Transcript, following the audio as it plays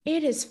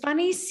It is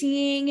funny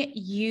seeing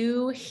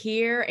you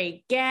here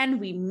again.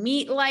 We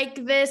meet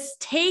like this.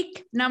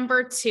 Take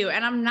number two.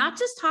 And I'm not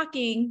just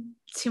talking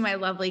to my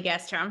lovely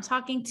guest here, I'm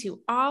talking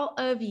to all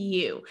of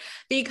you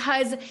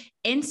because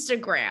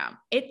Instagram,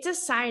 it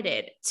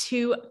decided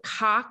to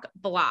cock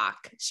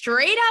block,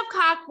 straight up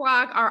cock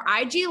block our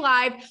IG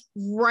live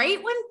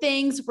right when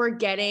things were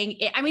getting,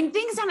 I mean,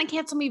 things on a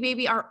Cancel Me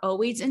Baby are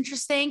always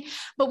interesting,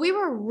 but we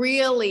were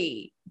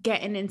really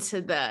getting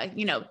into the,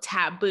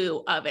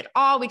 taboo of it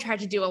all. We tried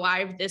to do a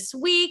live this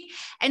week.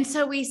 And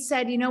so we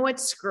said, you know what,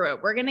 screw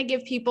it. We're going to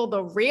give people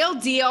the real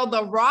deal,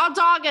 the raw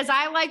dog, as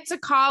I like to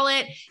call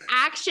it,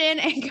 action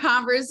and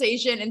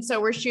conversation. And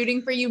so we're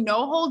shooting for you,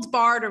 no holds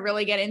barred, to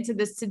really get into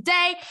this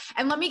today.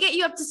 And let me get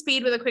you up to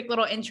speed with a quick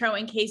little intro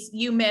in case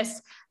you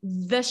missed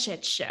the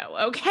shit show.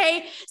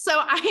 Okay. So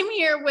I'm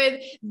here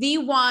with the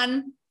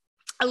one,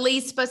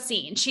 Elise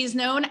Facine. She's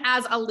known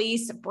as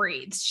Elise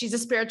Breathes. She's a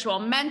spiritual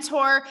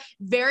mentor,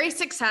 very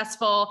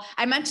successful.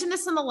 I mentioned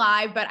this in the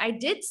live, but I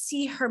did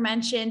see her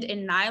mentioned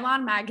in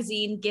Nylon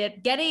Magazine,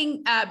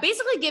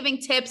 basically giving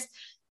tips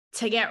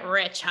to get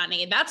rich,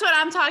 honey. That's what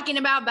I'm talking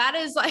about. That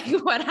is like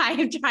what I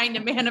am trying to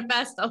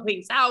manifest.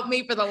 Elise, help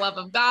me for the love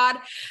of God.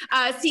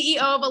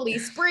 CEO of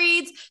Elise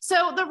Breeds.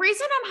 So the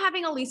reason I'm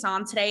having Elise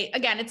on today,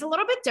 again, it's a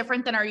little bit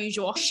different than our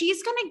usual.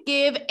 She's going to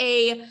give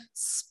a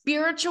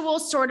spiritual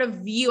sort of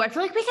view. I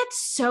feel like we get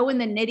so in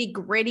the nitty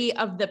gritty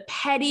of the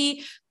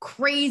petty,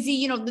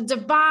 crazy, the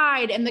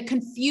divide and the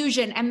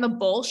confusion and the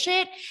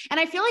bullshit. And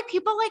I feel like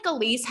people like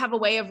Elise have a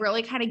way of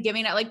really kind of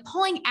giving it, like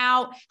pulling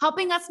out,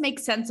 helping us make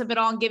sense of it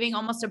all and giving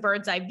almost a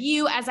bird's eye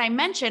view. As I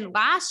mentioned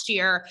last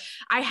year,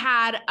 I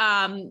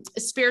had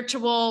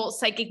spiritual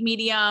psychic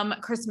medium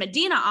Chris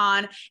Medina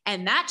on,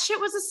 and that shit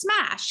was a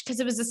smash because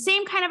it was the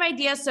same kind of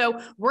idea.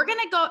 So we're going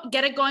to go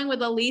get it going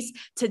with Elise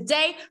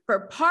today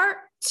for part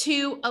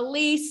two.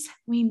 Elise,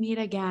 we meet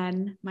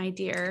again, my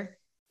dear.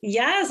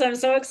 Yes, I'm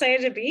so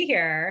excited to be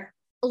here.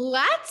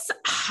 Let's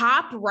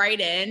hop right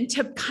in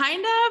to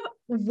kind of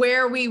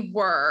where we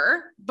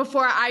were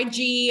before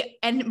IG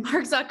and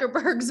Mark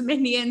Zuckerberg's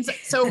minions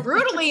so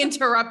brutally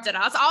interrupted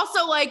us.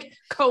 Also, like,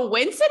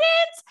 coincidence?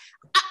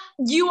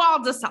 You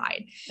all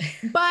decide.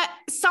 But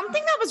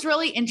something that was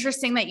really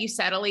interesting that you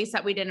said, Elise,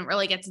 that we didn't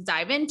really get to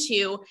dive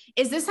into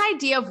is this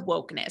idea of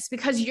wokeness,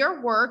 because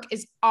your work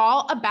is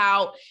all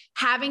about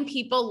having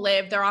people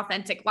live their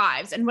authentic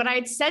lives. And what I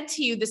had said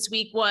to you this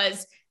week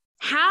was,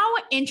 how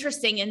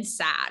interesting and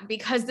sad,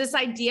 because this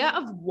idea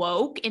of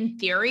woke in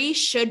theory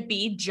should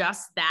be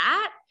just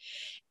that.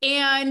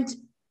 And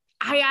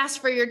I asked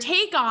for your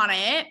take on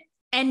it.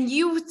 And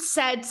you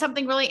said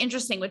something really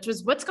interesting, which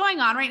was what's going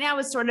on right now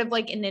is sort of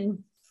like an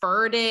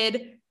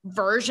inverted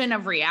version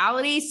of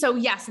reality. So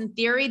yes, in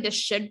theory, this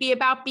should be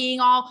about being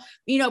all,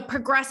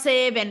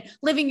 progressive and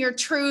living your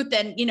truth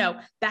and,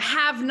 the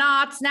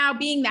have-nots now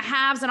being the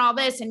haves and all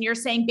this. And you're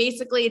saying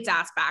basically it's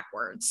ass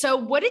backwards. So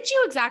what did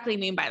you exactly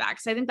mean by that?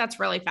 Because I think that's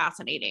really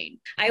fascinating.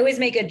 I always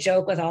make a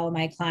joke with all of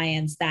my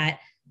clients that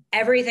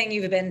everything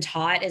you've been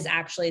taught is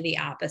actually the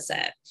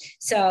opposite.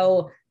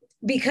 So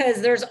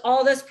because there's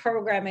all this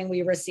programming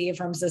we receive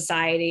from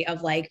society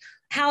of like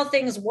how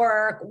things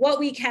work, what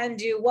we can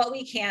do, what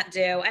we can't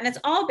do. And it's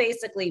all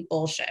basically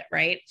bullshit,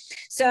 right?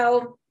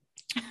 So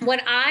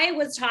what I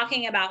was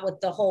talking about with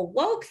the whole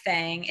woke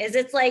thing is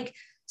it's like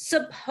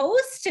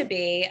supposed to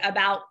be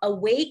about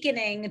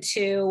awakening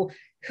to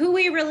who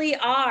we really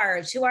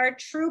are, to our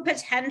true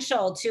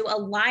potential, to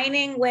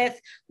aligning with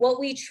what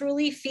we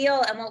truly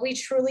feel and what we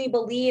truly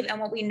believe and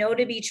what we know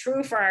to be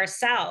true for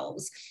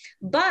ourselves.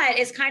 But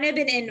it's kind of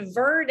been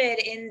inverted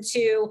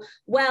into,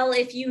 well,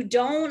 if you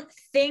don't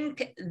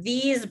think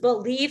these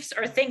beliefs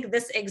or think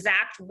this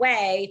exact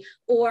way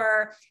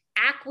or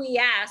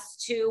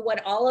acquiesce to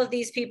what all of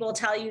these people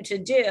tell you to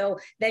do,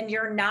 then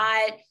you're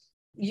not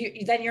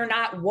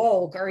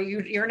woke, or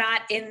you're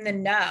not in the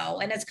know.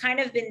 And it's kind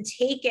of been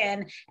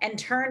taken and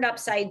turned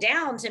upside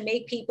down to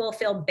make people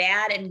feel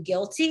bad and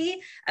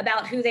guilty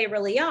about who they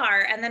really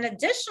are. And then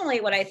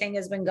additionally, what I think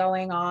has been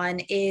going on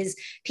is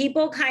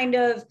people kind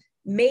of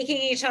making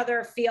each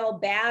other feel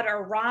bad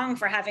or wrong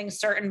for having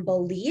certain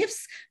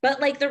beliefs. But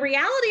like the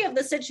reality of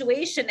the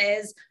situation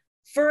is,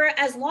 for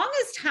as long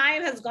as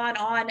time has gone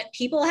on,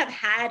 people have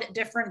had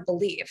different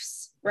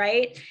beliefs,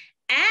 right?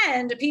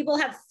 And people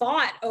have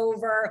fought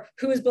over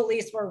whose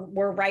beliefs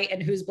were right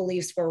and whose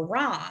beliefs were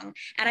wrong.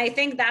 And I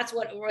think that's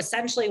what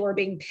essentially we're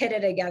being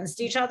pitted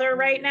against each other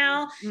right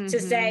now,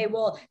 to say,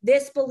 well,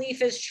 this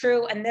belief is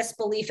true and this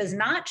belief is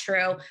not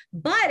true.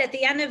 But at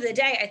the end of the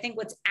day, I think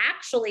what's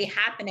actually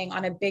happening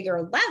on a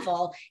bigger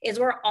level is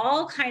we're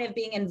all kind of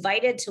being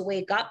invited to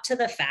wake up to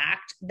the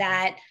fact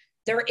that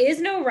there is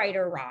no right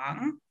or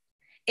wrong.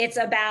 It's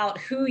about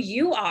who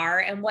you are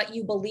and what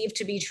you believe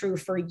to be true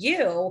for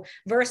you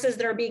versus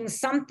there being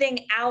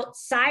something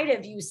outside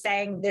of you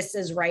saying this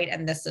is right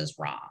and this is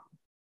wrong.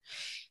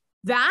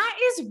 That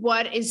is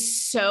what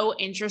is so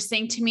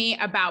interesting to me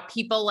about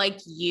people like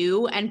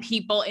you and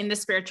people in the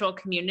spiritual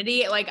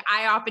community. Like,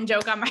 I often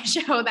joke on my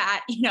show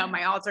that,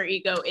 my alter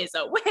ego is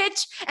a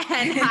witch,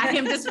 and I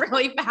am just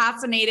really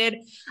fascinated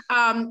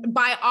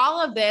by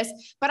all of this.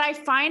 But I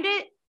find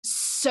it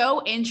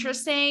so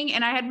interesting.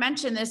 And I had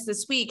mentioned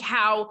this week,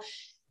 how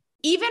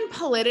even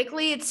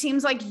politically, it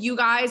seems like you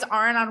guys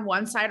aren't on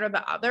one side or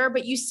the other,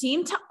 but you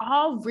seem to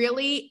all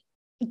really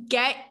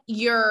get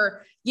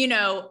your,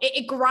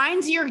 it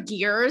grinds your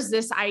gears,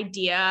 this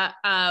idea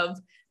of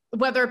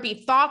whether it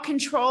be thought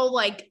control,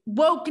 like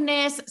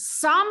wokeness,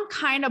 some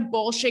kind of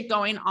bullshit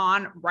going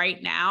on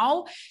right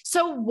now.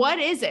 So what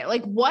is it?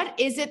 Like, what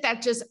is it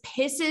that just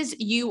pisses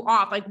you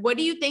off? Like, what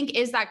do you think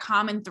is that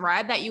common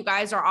thread that you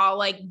guys are all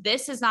like,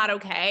 this is not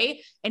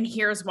okay, and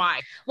here's why?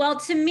 Well,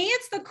 to me,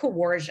 it's the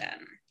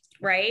coercion,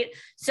 right?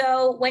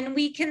 So when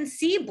we can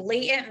see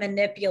blatant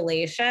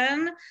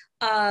manipulation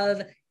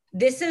of,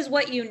 this is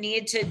what you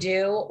need to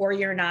do or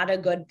you're not a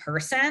good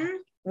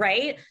person,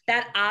 right?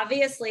 That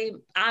obvious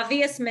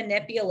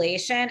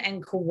manipulation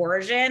and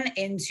coercion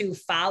into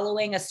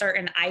following a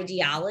certain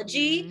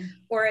ideology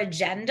or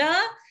agenda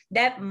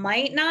that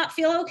might not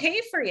feel okay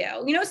for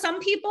you. Some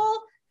people,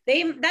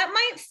 that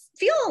might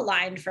feel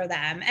aligned for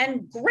them,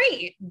 and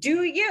great, do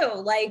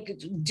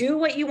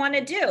what you want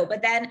to do.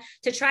 But then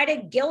to try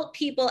to guilt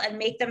people and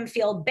make them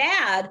feel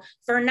bad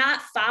for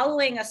not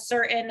following a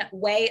certain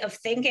way of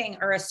thinking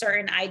or a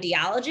certain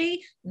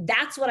ideology,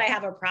 that's what I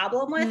have a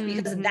problem with,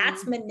 because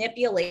that's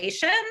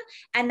manipulation,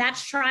 and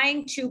that's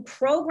trying to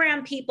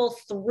program people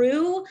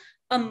through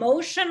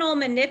emotional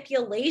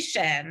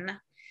manipulation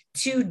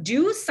to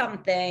do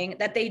something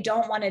that they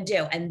don't want to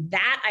do. And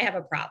that I have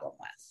a problem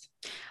with.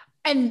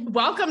 And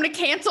welcome to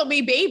Cancel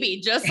Me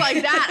Baby, just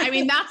like that. I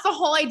mean, that's the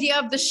whole idea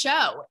of the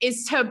show,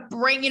 is to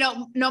bring,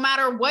 no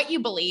matter what you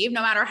believe,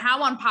 no matter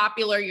how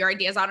unpopular your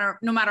ideas are, or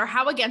no matter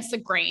how against the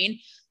grain,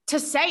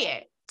 to say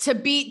it, to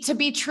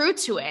be true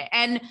to it.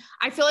 And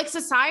I feel like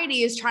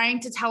society is trying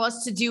to tell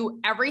us to do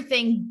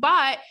everything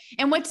but,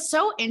 and what's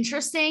so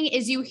interesting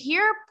is you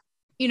hear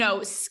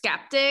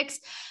skeptics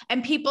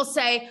and people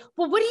say,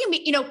 well, what do you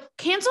mean?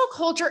 Cancel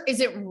culture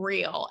isn't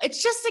real.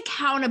 It's just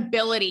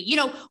accountability.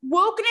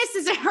 Wokeness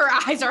isn't, her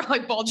eyes are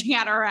like bulging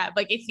out her head.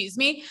 Like, excuse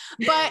me.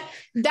 But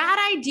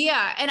that idea,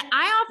 and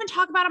I often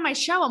talk about on my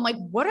show, I'm like,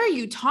 what are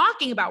you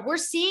talking about? We're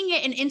seeing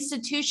it in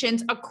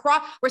institutions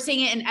across, we're seeing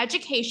it in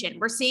education.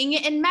 We're seeing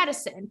it in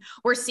medicine.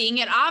 We're seeing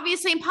it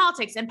obviously in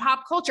politics and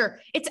pop culture.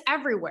 It's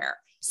everywhere.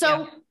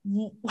 So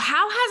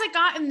how has it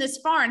gotten this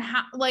far, and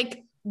how,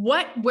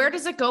 where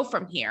does it go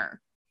from here?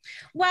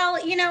 Well,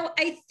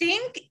 I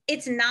think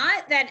it's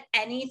not that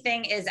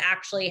anything is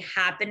actually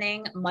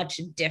happening much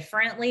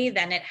differently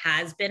than it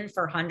has been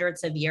for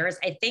hundreds of years.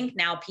 I think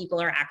now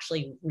people are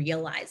actually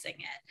realizing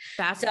it.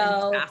 That's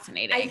so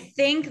fascinating. I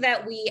think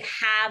that we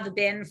have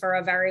been for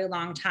a very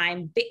long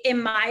time,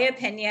 in my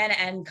opinion,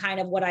 and kind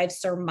of what I've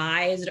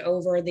surmised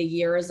over the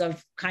years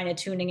of kind of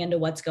tuning into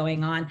what's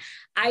going on.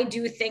 I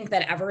do think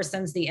that ever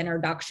since the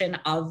introduction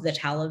of the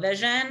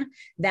television,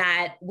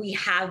 that we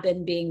have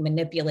been being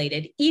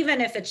manipulated, even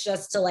if it's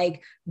just to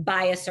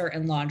buy a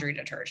certain laundry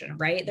detergent,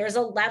 right? There's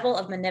a level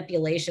of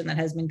manipulation that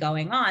has been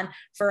going on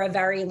for a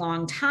very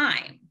long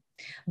time.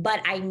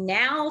 But I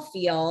now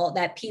feel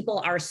that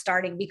people are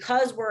starting,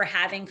 because we're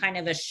having kind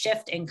of a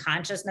shift in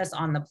consciousness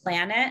on the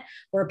planet,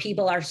 where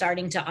people are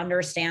starting to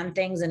understand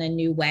things in a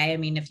new way. I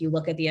mean, if you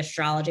look at the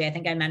astrology, I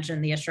think I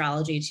mentioned the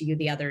astrology to you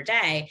the other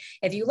day.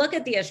 If you look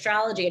at the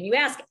astrology and you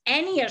ask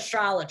any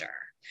astrologer,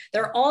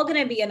 they're all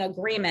going to be in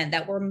agreement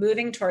that we're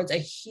moving towards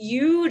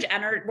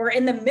we're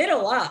in the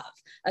middle of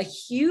a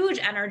huge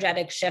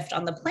energetic shift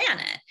on the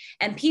planet.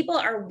 And people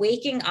are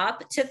waking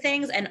up to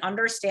things and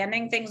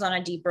understanding things on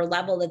a deeper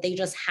level that they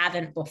just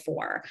haven't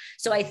before.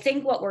 So I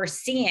think what we're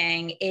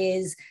seeing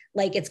is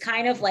it's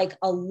kind of like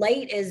a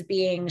light is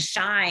being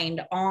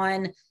shined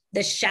on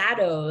the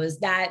shadows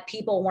that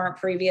people weren't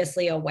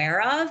previously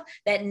aware of,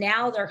 that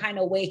now they're kind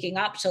of waking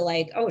up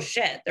to oh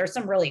shit, there's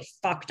some really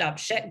fucked up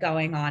shit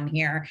going on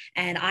here,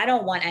 and I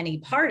don't want any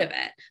part of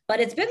it.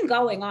 But it's been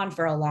going on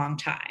for a long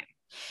time.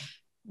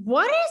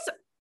 What is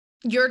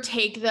your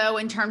take, though,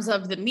 in terms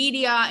of the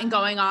media and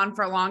going on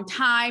for a long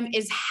time,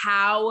 is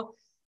how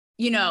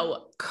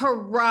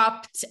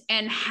corrupt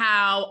and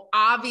how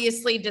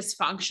obviously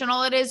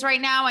dysfunctional it is right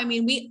now. I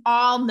mean, we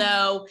all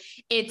know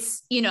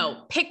it's,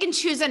 pick and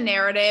choose a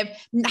narrative.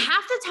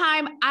 Half the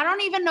time, I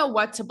don't even know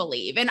what to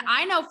believe. And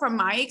I know from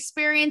my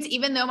experience,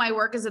 even though my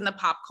work is in the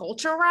pop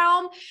culture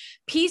realm,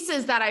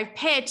 pieces that I've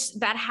pitched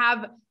that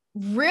have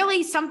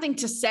really something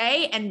to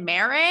say and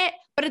merit,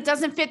 but it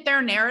doesn't fit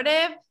their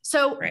narrative.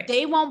 So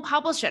They won't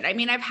publish it. I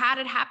mean, I've had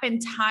it happen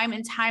time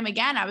and time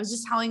again. I was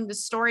just telling the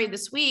story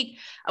this week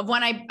of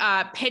when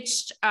I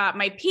pitched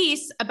my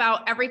piece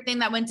about everything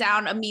that went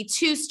down, a Me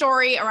Too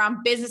story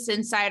around Business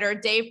Insider,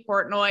 Dave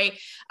Portnoy.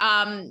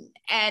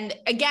 And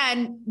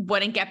again,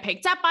 wouldn't get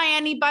picked up by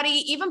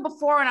anybody. Even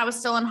before, when I was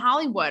still in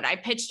Hollywood, I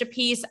pitched a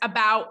piece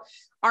about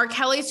R.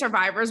 Kelly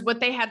survivors, what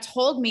they had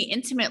told me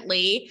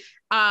intimately.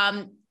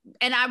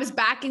 and I was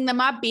backing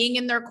them up, being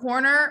in their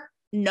corner,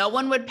 no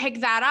one would pick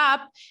that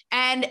up.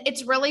 And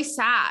it's really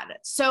sad.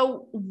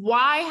 So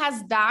why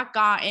has that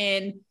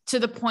gotten to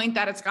the point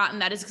that it's gotten?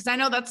 That is because I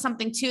know that's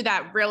something too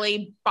that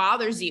really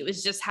bothers you,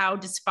 is just how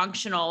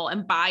dysfunctional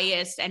and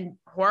biased and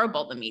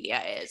horrible the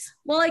media is.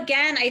 Well,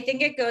 again, I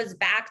think it goes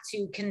back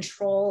to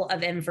control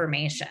of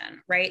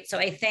information, right? So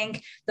I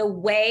think the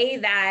way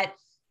that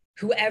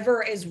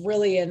whoever is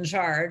really in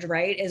charge,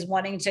 right, is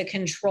wanting to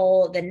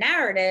control the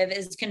narrative,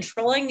 is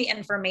controlling the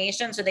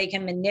information so they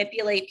can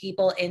manipulate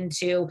people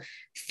into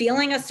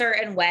feeling a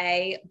certain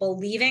way,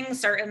 believing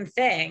certain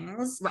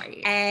things.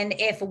 Right. And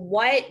if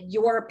what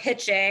you're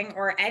pitching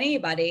or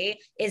anybody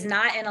is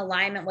not in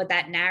alignment with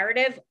that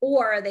narrative,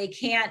 or they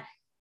can't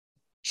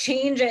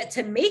change it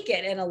to make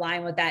it in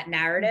line with that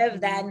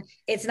narrative, then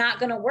it's not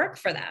going to work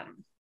for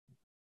them.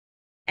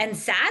 And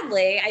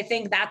sadly, I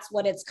think that's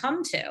what it's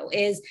come to,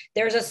 is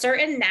there's a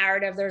certain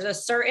narrative, there's a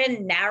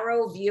certain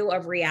narrow view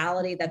of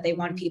reality that they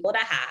want people to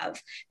have.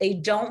 They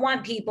don't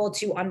want people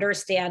to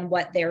understand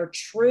what their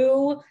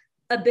true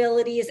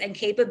abilities and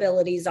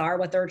capabilities are,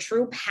 what their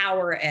true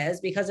power is,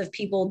 because if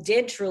people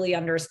did truly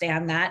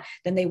understand that,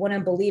 then they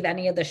wouldn't believe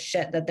any of the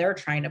shit that they're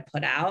trying to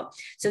put out.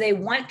 So they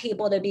want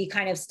people to be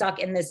kind of stuck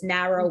in this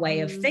narrow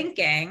way of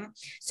thinking.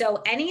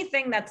 So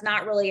anything that's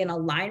not really in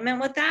alignment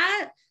with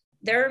that,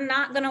 they're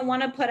not going to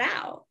want to put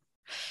out.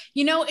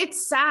 You know,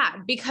 it's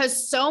sad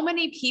because so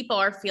many people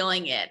are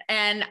feeling it.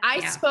 And I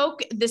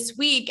spoke this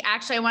week,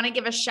 actually, I want to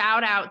give a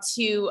shout out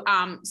to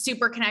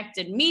Super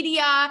Connected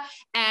Media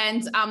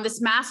and this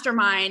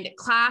mastermind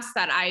class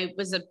that I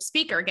was a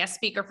guest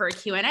speaker for a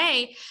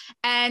Q&A.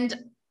 And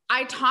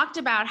I talked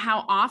about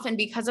how often,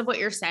 because of what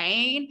you're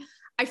saying,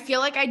 I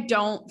feel like I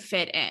don't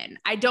fit in.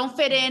 I don't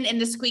fit in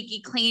the squeaky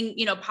clean,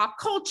 pop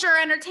culture,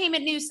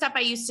 entertainment news stuff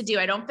I used to do.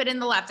 I don't fit in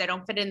the left. I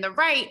don't fit in the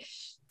right.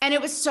 And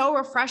it was so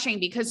refreshing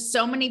because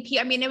so many people,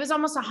 I mean, it was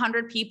almost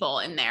 100 people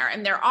in there,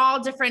 and they're all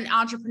different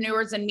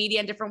entrepreneurs and media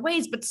in different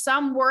ways, but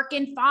some work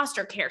in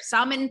foster care,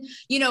 some in,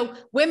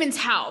 women's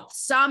health,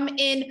 some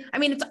in,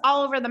 it's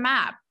all over the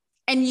map.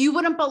 And you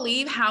wouldn't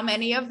believe how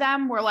many of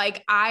them were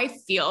like, I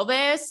feel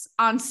this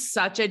on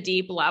such a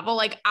deep level.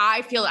 Like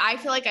I feel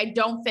like I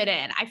don't fit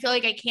in. I feel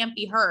like I can't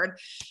be heard.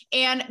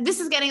 And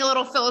this is getting a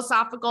little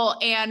philosophical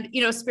and,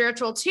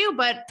 spiritual too.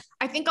 But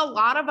I think a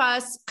lot of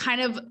us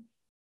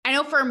I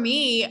know for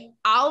me,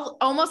 I'll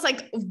almost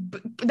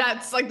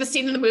that's like the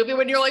scene in the movie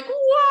when you're like,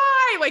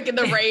 why? Like in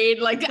the rain,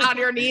 like on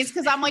your knees.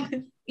 Cause I'm like,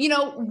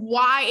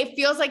 why it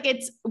feels like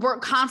we're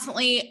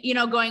constantly,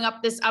 going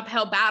up this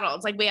uphill battle.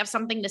 It's like we have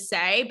something to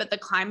say, but the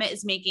climate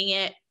is making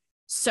it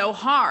so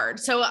hard.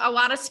 So a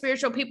lot of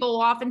spiritual people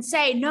will often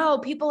say, no,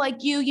 people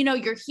like you,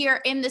 you're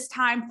here in this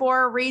time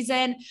for a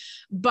reason,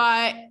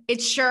 but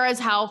it sure as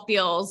hell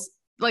feels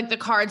like the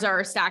cards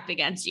are stacked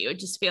against you. It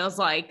just feels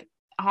like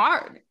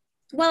hard.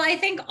 Well, I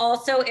think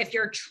also if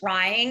you're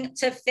trying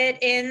to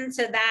fit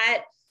into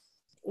that,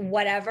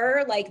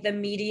 whatever, like the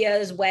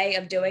media's way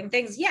of doing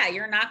things,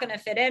 you're not going to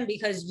fit in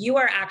because you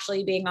are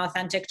actually being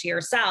authentic to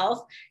yourself.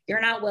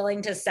 You're not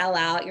willing to sell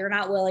out. You're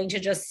not willing to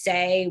just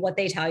say what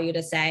they tell you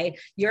to say.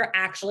 You're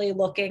actually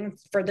looking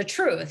for the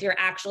truth. You're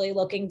actually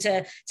looking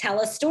to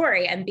tell a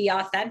story and be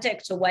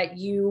authentic to what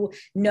you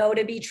know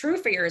to be true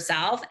for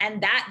yourself.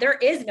 And that there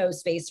is no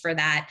space for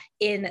that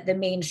in the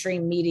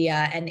mainstream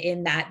media and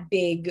in that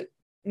big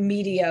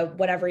media,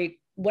 whatever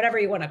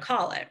you want to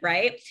call it,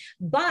 right?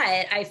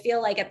 But I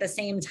feel like at the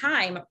same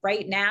time,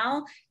 right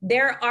now, we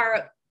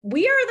are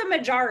the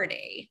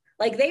majority.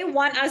 Like they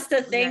want us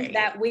to think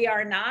that we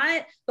are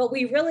not, but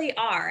we really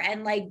are.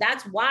 And like,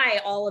 that's why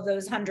all of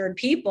those 100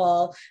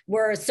 people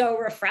were so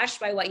refreshed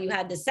by what you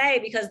had to say,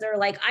 because they're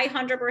like, I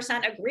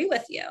 100% agree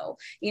with you,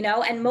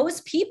 and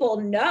most people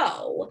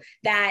know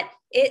that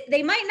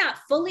they might not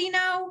fully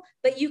know,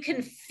 but you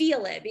can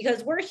feel it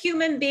because we're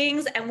human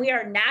beings and we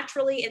are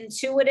naturally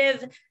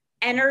intuitive,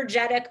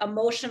 energetic,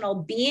 emotional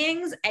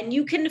beings. And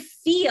you can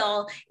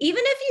feel,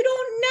 even if you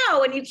don't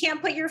know and you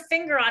can't put your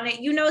finger on it,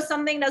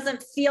 something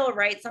doesn't feel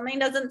right. Something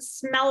doesn't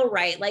smell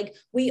right. Like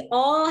we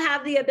all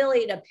have the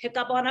ability to pick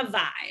up on a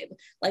vibe.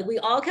 Like we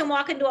all can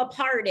walk into a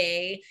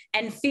party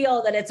and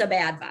feel that it's a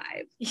bad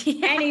vibe.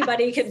 Yeah.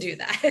 Anybody can do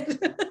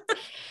that.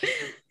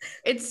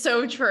 It's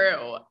so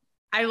true.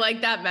 I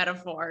like that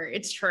metaphor.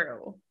 It's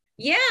true.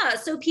 Yeah.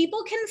 So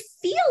people can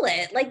feel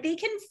it. Like they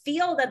can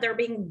feel that they're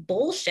being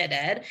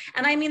bullshitted.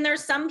 And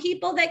there's some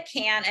people that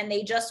can't, and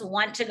they just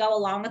want to go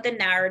along with the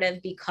narrative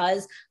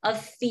because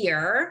of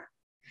fear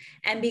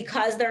and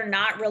because they're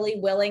not really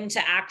willing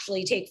to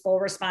actually take full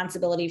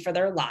responsibility for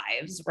their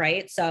lives,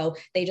 right? So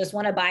they just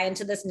want to buy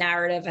into this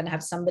narrative and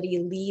have somebody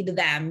lead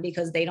them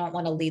because they don't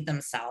want to lead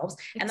themselves.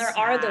 And there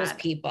are those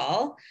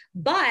people,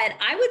 but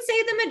I would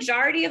say the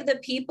majority of the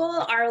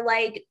people are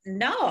like,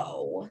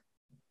 no.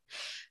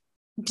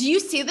 Do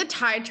you see the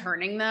tide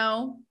turning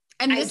though?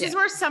 And this is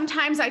where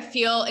sometimes I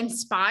feel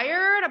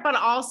inspired, but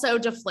also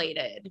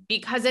deflated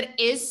because it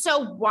is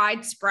so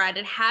widespread.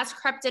 It has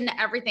crept into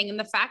everything. And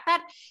the fact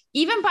that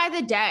even by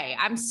the day,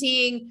 I'm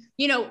seeing,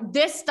 you know,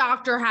 this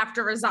doctor have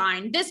to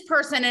resign, this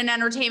person in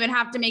entertainment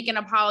have to make an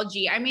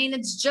apology. I mean,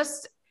 it's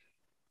just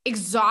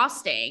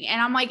exhausting.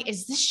 And I'm like,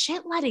 is this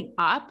shit letting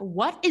up?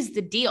 What is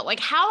the deal? Like,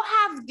 how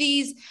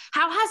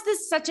has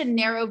this such a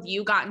narrow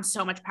view gotten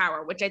so much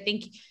power, which I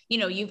think, you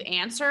know, you've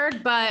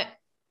answered, but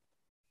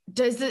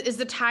is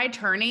the tide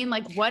turning?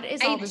 Like, what is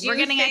all this? We're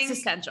getting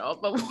existential,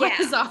 but what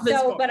is all this?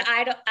 So, but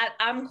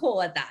I'm cool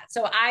with that.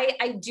 So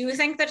I do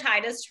think the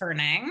tide is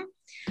turning.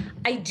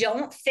 I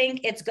don't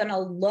think it's going to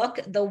look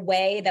the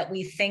way that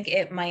we think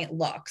it might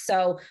look.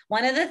 So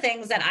one of the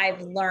things that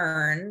I've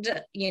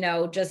learned, you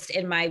know, just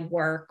in my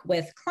work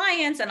with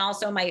clients and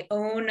also my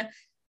own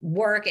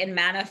work in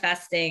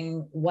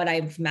manifesting what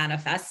I've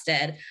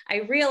manifested,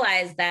 I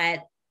realized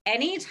that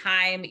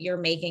anytime you're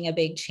making a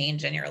big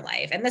change in your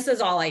life, and this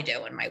is all I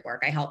do in my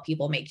work, I help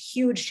people make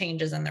huge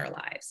changes in their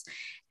lives.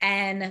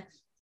 And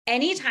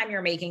anytime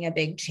you're making a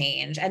big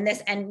change,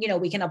 and you know,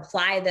 we can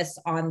apply this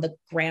on the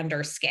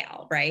grander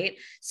scale, right?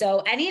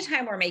 So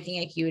anytime we're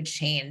making a huge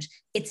change,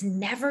 it's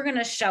never going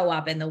to show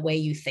up in the way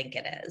you think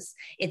it is.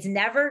 It's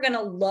never going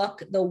to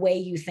look the way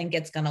you think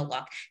it's going to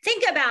look.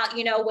 Think about,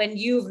 you know, when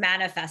you've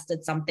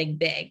manifested something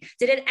big,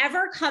 did it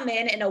ever come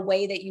in a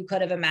way that you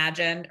could have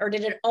imagined? Or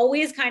did it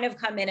always kind of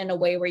come in a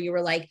way where you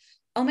were like,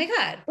 oh my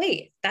God,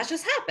 wait, that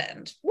just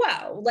happened.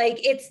 Whoa.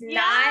 Like it's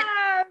not.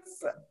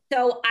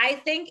 So I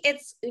think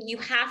you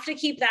have to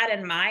keep that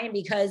in mind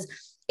because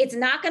it's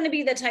not going to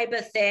be the type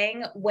of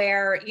thing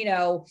where, you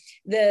know,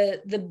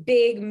 the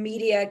big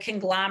media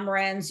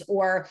conglomerates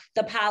or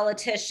the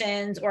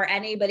politicians or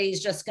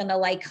anybody's just going to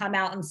like come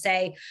out and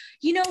say,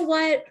 you know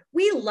what,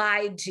 we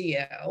lied to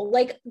you.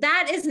 Like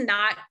that is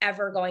not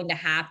ever going to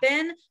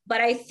happen. But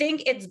I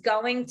think it's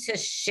going to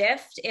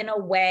shift in a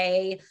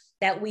way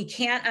that we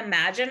can't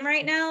imagine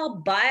right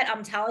now. But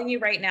I'm telling you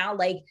right now,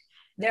 like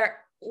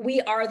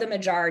we are the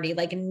majority.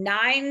 Like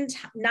nine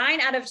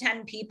out of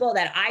 10 people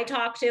that I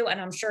talk to,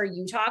 and I'm sure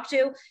you talk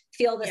to,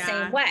 feel the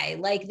same way.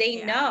 Like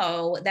they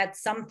know that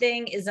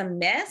something is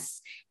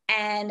amiss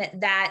and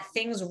that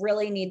things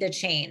really need to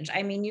change.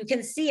 I mean, you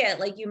can see it,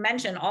 like you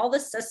mentioned, all the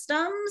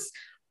systems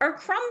are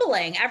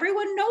crumbling.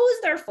 Everyone knows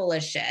they're full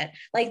of shit.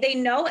 Like they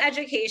know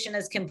education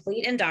is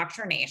complete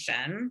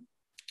indoctrination.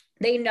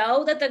 They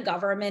know that the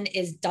government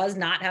does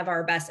not have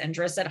our best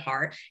interests at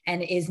heart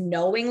and is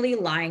knowingly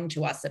lying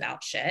to us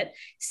about shit.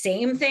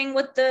 Same thing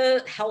with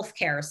the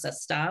healthcare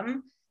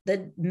system,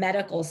 the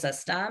medical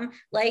system.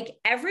 Like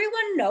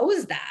everyone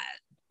knows that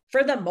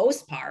for the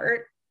most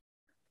part.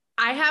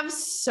 I have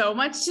so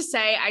much to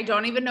say. I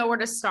don't even know where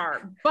to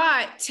start,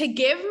 but to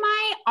give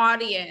my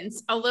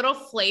audience a little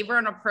flavor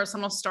and a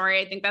personal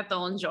story, I think that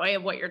they'll enjoy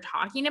of what you're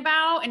talking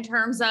about in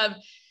terms of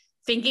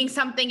thinking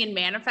something and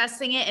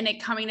manifesting it and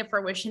it coming to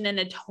fruition in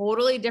a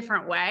totally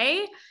different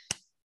way.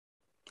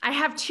 I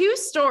have two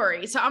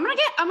stories. So I'm going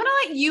to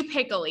let you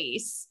pick,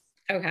 Elise.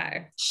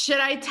 Okay. Should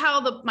I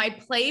tell my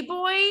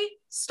Playboy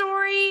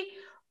story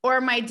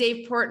or my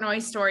Dave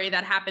Portnoy story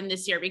that happened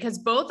this year? Because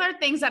both are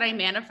things that I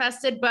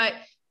manifested, but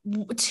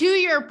to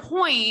your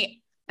point,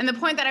 and the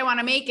point that I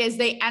want to make is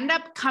they end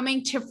up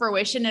coming to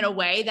fruition in a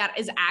way that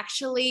is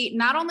actually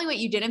not only what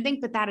you didn't think,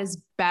 but that is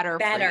better.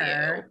 For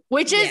you,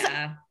 which is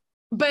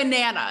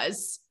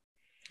bananas.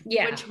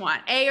 Yeah. Which one?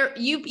 A or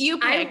you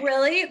pick.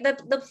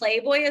 The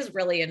Playboy is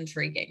really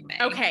intriguing me.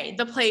 Okay.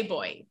 The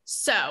Playboy.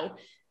 So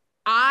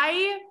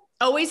I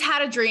always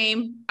had a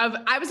dream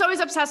I was always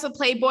obsessed with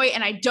Playboy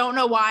and I don't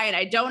know why, and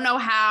I don't know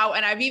how.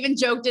 And I've even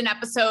joked in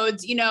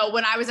episodes, you know,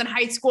 when I was in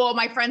high school,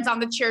 my friends on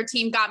the cheer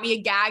team got me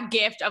a gag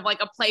gift of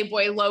like a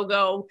Playboy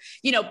logo,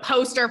 you know,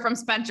 poster from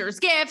Spencer's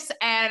Gifts.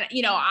 And,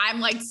 you know, I'm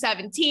like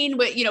 17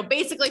 with, you know,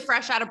 basically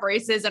fresh out of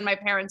braces. And my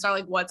parents are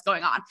like, what's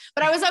going on?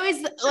 But I was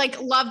always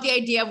like, loved the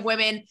idea of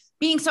women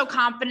being so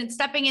confident,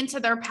 stepping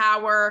into their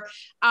power,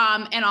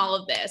 and all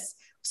of this.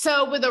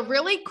 So with a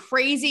really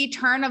crazy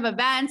turn of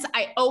events,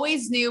 I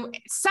always knew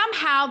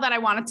somehow that I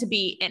wanted to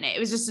be in it. It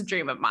was just a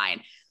dream of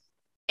mine.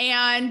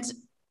 And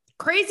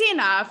crazy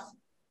enough,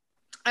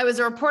 I was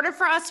a reporter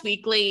for Us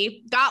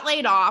Weekly, got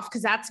laid off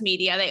because that's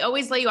media. They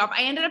always lay you off.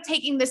 I ended up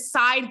taking this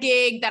side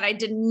gig that I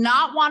did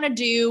not want to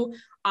do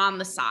on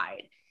the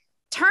side.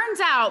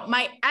 Turns out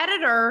my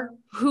editor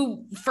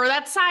who for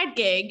that side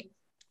gig,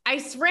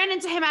 I ran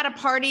into him at a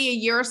party a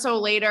year or so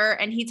later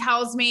and he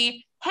tells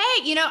me,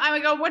 hey, you know, I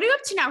would go, what are you up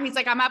to now? He's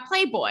like, I'm at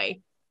Playboy.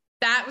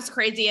 That was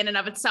crazy in and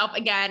of itself.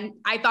 Again,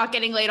 I thought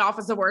getting laid off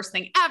was the worst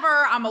thing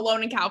ever. I'm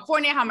alone in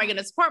California. How am I going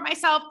to support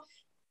myself?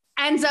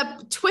 Ends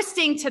up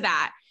twisting to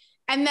that.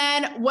 And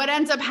then what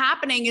ends up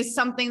happening is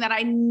something that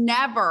I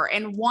never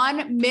in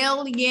 1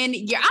 million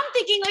years, I'm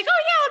thinking like,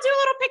 oh yeah, I'll do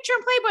a little picture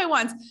in Playboy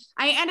once.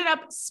 I ended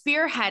up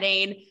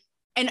spearheading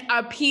and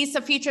a piece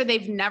of feature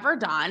they've never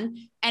done.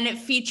 And it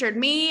featured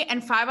me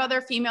and 5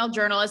 other female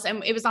journalists.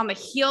 And it was on the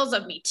heels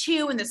of Me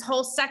Too and this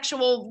whole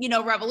sexual,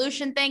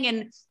 revolution thing.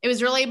 And it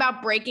was really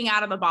about breaking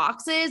out of the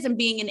boxes and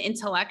being an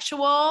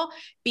intellectual,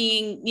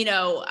 being,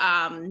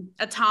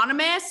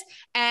 autonomous,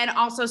 and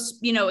also,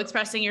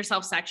 expressing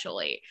yourself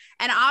sexually.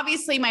 And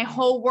obviously my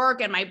whole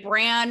work and my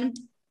brand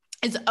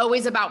is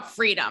always about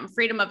freedom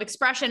of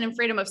expression and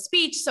freedom of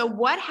speech. So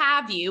what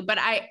have you, but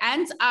I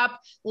end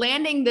up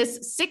landing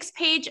this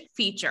 6-page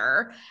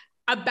feature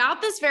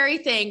about this very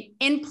thing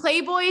in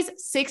Playboy's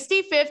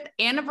 65th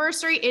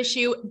anniversary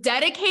issue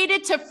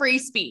dedicated to free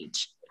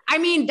speech. I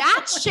mean,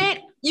 that shit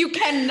you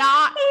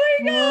cannot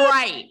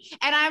write.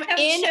 And I'm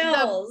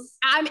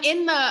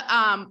in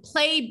the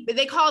play,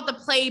 they call it the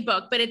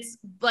playbook, but it's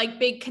like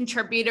big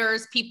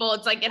contributors, people.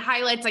 It's like, it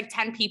highlights like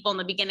 10 people in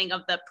the beginning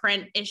of the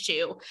print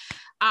issue.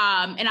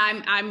 And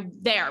I'm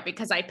there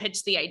because I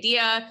pitched the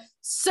idea.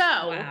 So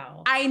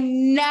I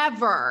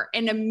never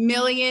in a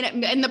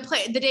million, in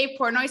the Dave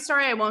Portnoy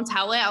story, I won't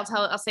tell it.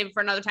 I'll save it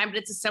for another time, but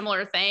it's a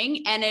similar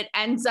thing. And it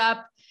ends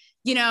up,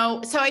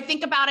 so I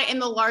think about it in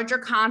the larger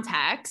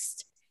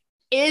context.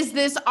 Is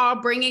this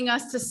all bringing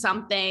us to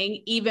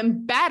something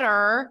even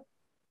better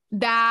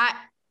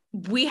that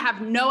we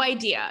have no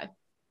idea?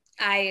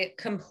 I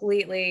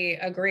completely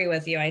agree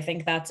with you. I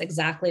think that's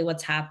exactly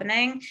what's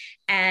happening.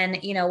 And,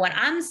 what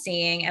I'm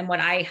seeing and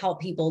what I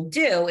help people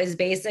do is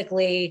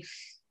basically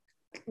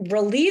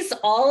release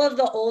all of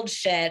the old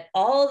shit,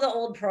 all of the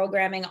old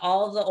programming,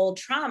 all of the old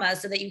trauma,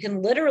 so that you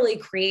can literally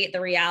create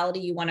the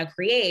reality you want to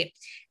create.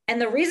 And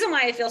the reason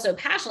why I feel so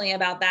passionately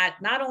about that,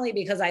 not only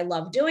because I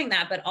love doing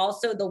that, but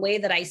also the way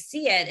that I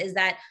see it is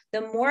that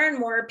the more and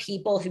more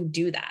people who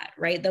do that,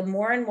 right? The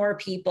more and more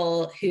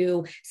people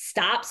who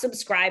stop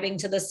subscribing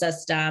to the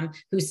system,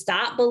 who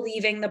stop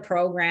believing the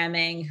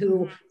programming,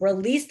 who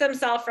release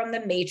themselves from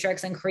the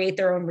matrix and create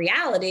their own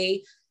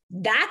reality,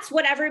 that's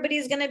what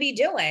everybody's going to be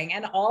doing.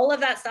 And all of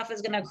that stuff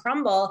is going to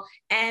crumble,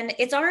 and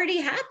it's already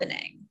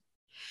happening.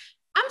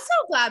 I'm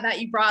so glad that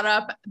you brought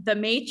up the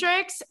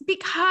Matrix,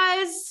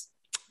 because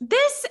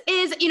this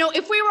is,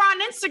 if we were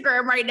on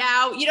Instagram right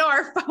now,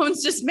 our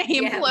phones just may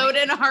implode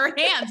in our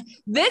hands.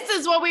 This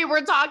is what we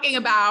were talking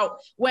about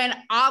when,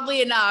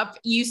 oddly enough,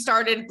 you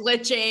started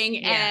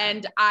glitching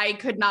and I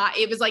could not,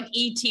 it was like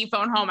ET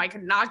phone home. I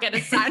could not get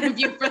a sign of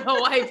you for the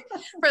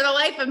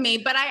life of me.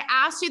 But I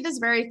asked you this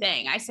very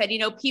thing. I said,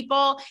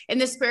 people in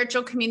the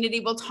spiritual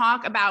community will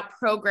talk about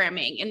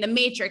programming in the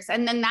Matrix.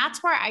 And then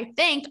that's where I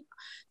think,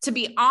 to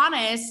be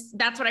honest,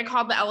 that's what I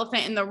call the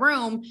elephant in the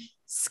room.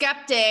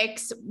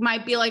 Skeptics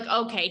might be like,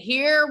 okay,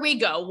 here we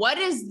go. What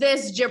is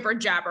this jibber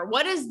jabber?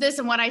 What is this?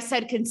 And when I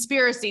said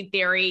conspiracy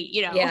theory,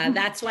 Yeah,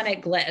 that's when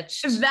it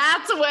glitched.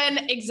 That's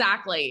when,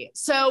 exactly.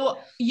 So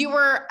you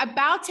were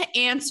about to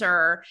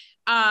answer.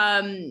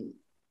 And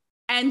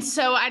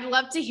so I'd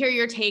love to hear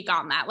your take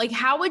on that. Like,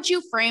 how would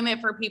you frame it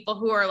for people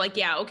who are like,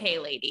 yeah, okay,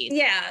 ladies?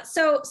 Yeah.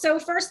 So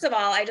first of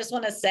all, I just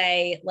want to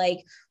say, like,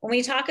 when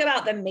we talk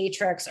about the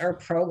matrix or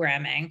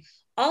programming,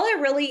 all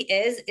it really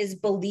is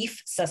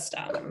belief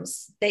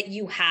systems that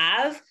you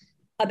have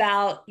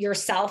about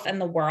yourself and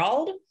the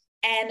world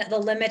and the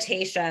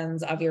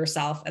limitations of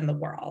yourself and the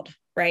world,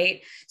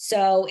 right?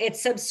 So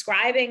it's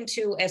subscribing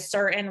to a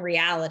certain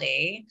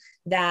reality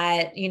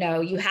that,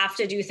 you have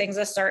to do things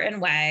a certain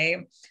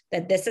way,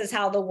 that this is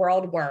how the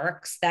world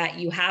works, that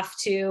you have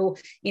to,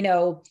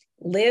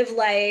 live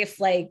life,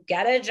 like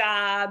get a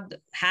job,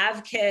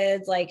 have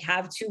kids, like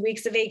have 2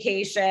 weeks of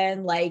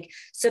vacation, like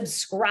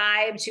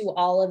subscribe to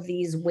all of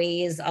these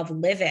ways of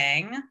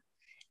living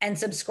and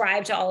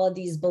subscribe to all of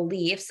these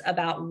beliefs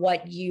about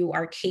what you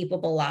are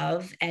capable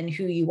of and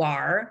who you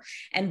are.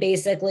 And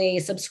basically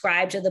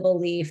subscribe to the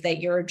belief that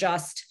you're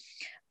just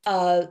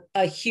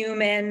a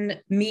human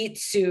meat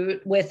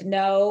suit with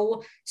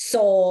no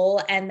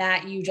soul, and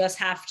that you just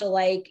have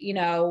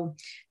to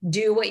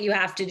do what you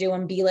have to do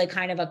and be like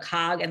kind of a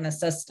cog in the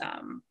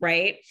system,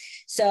 right?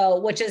 So,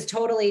 which is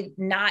totally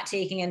not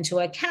taking into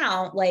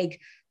account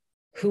like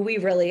who we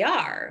really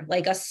are,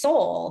 like a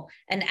soul,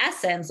 an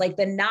essence, like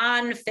the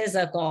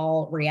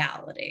non-physical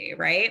reality,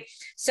 right?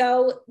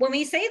 So when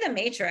we say the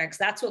matrix,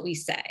 that's what we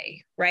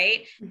say,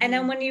 right? Mm-hmm. And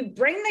then when you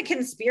bring the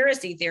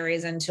conspiracy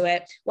theories into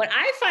it, what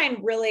I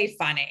find really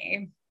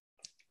funny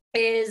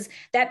is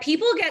that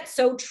people get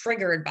so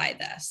triggered by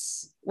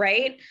this,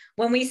 right?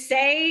 When we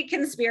say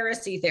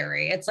conspiracy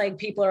theory, it's like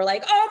people are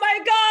like, oh my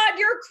God,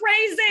 you're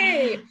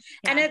crazy.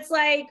 And it's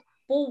like,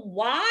 well,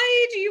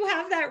 why do you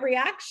have that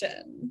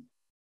reaction?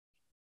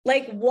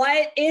 Like,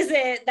 what is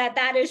it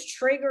that is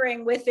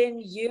triggering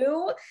within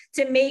you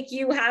to make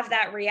you have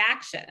that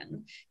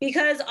reaction?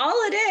 Because all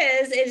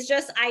it is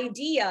just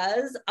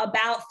ideas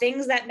about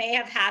things that may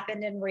have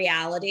happened in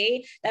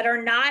reality that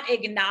are not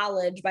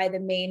acknowledged by the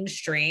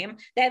mainstream,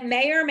 that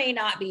may or may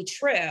not be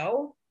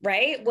true,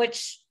 right?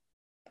 Which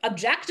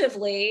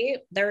objectively,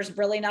 there's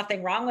really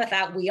nothing wrong with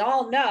that. We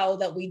all know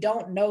that we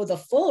don't know the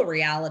full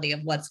reality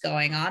of what's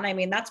going on. I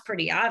mean, that's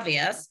pretty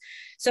obvious.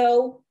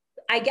 So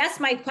I guess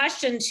my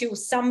question to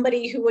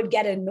somebody who would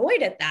get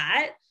annoyed at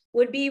that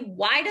would be,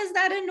 why does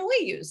that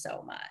annoy you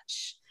so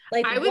much?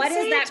 Like, what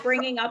is that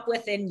bringing up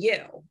within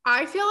you?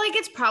 I feel like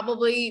it's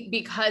probably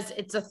because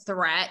it's a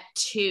threat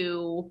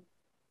to,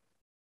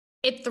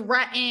 it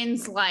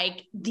threatens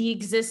like the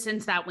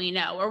existence that we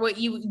know, or what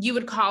you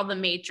would call the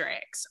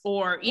matrix,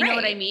 or you know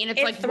what I mean? It's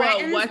it like,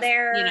 whoa, what's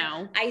their you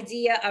know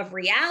idea of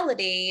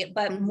reality.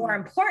 But more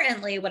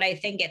importantly, what I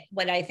think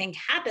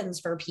happens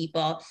for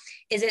people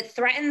is it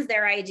threatens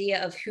their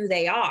idea of who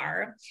they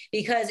are.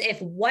 Because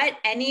if what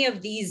any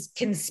of these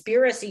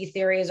conspiracy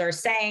theories are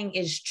saying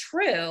is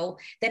true,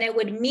 then it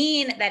would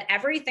mean that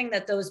everything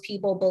that those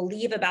people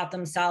believe about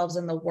themselves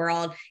in the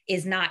world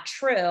is not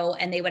true,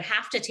 and they would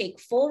have to take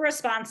full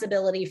responsibility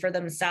for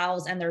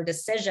themselves and their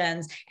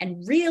decisions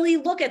and really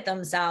look at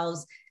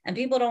themselves. And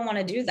people don't want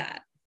to do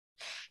that.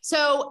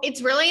 So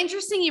it's really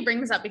interesting you bring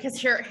this up, because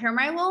here are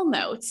my little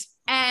notes.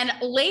 And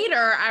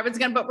later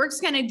but we're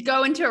just going to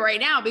go into it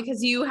right now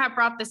because you have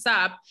brought this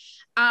up.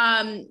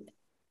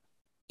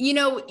 You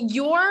know,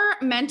 your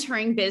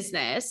mentoring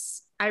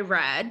business, I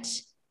read,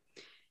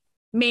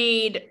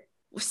 made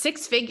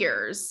 6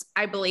 figures,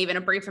 I believe, in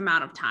a brief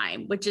amount of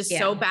time, which is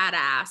so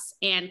badass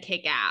and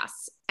kick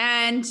ass.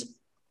 And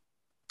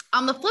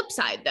on the flip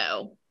side,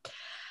 though,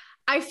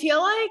 I feel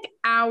like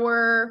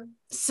our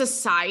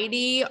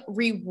society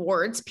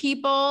rewards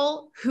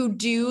people who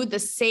do the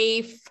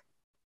safe,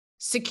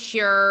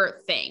 secure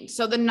thing.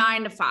 So the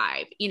 9 to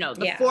 5, you know,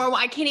 the 4,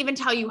 I can't even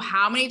tell you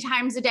how many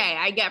times a day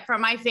I get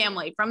from my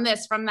family, from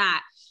this, from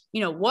that.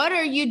 You know, what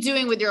are you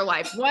doing with your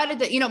life?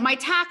 My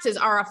taxes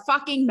are a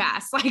fucking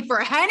mess. Like,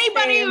 for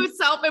anybody who's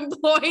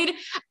self-employed,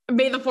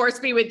 may the force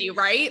be with you,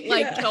 right?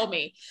 Like, kill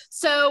me.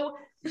 So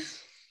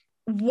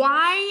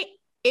why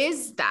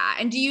is that?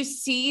 And do you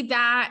see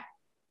that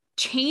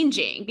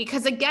changing?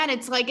 Because again,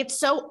 it's like, it's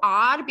so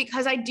odd,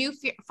 because I do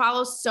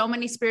follow so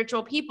many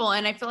spiritual people,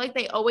 and I feel like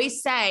they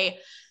always say,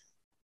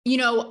 you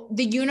know,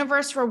 the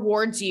universe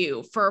rewards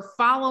you for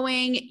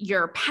following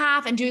your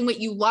path and doing what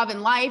you love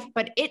in life.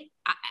 But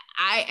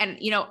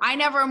I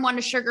never am one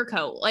to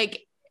sugarcoat,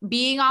 like,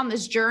 being on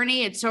this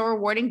journey. It's so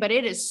rewarding, but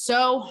it is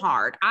so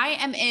hard.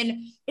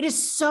 It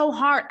is so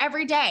hard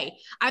every day.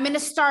 I'm in a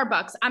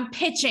Starbucks, I'm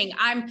pitching,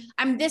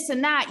 I'm this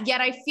and that. Yet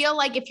I feel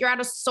like if you're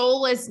at a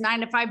soulless 9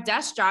 to 5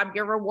 desk job,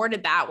 you're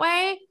rewarded that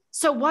way.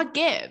 So what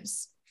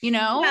gives, you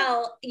know?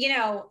 Well, you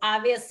know,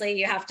 obviously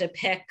you have to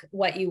pick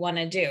what you want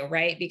to do,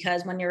 right?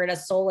 Because when you're at a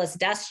soulless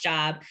desk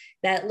job,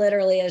 that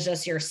literally is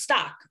just, you're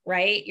stuck,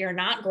 right? You're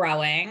not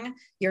growing.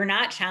 You're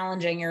not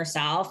challenging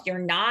yourself. You're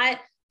not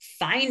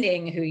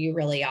finding who you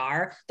really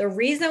are. The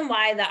reason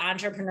why the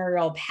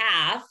entrepreneurial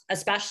path,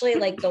 especially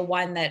like the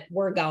one that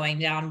we're going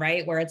down,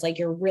 right, where it's like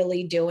you're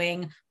really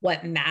doing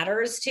what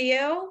matters to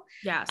you.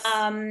 Yes.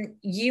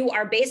 You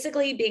are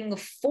basically being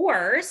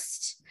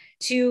forced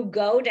to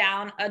go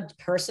down a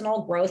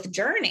personal growth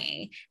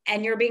journey,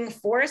 and you're being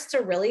forced to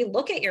really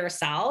look at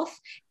yourself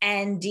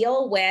and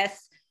deal with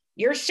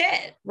your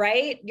shit,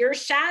 right? Your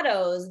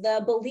shadows,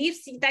 the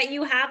beliefs that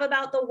you have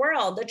about the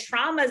world, the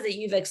traumas that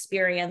you've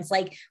experienced.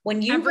 Like,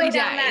 when you go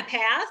down that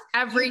path,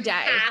 every day,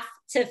 have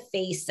to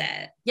face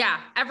it. Yeah,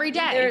 every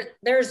day.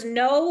 There's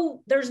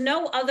no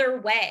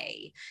other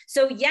way.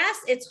 So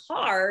yes, it's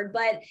hard,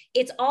 but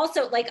it's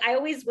also like, I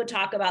always would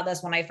talk about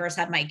this when I first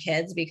had my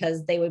kids,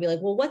 because they would be like,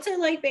 well, what's it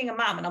like being a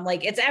mom? And I'm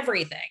like, it's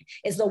everything.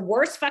 It's the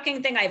worst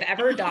fucking thing I've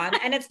ever done.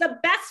 And it's the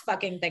best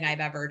fucking thing I've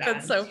ever done.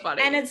 That's so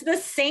funny. And it's the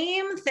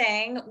same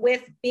thing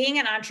with being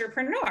an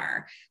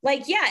entrepreneur.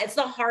 Like, yeah, it's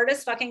the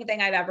hardest fucking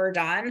thing I've ever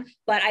done,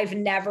 but I've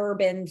never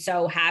been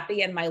so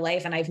happy in my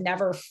life. And I've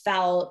never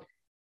felt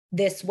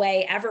this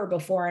way ever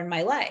before in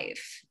my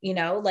life. You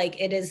know,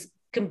 like, it is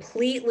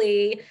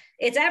completely,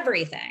 it's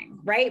everything,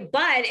 right?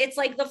 But it's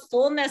like the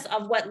fullness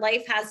of what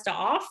life has to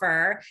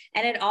offer.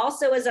 And it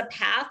also is a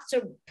path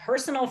to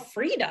personal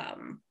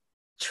freedom.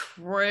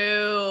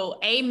 True.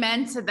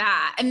 Amen to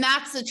that. And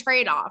that's the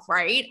trade-off,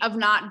 right? Of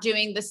not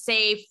doing the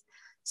safe,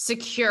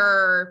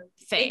 secure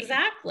thing.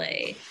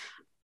 Exactly.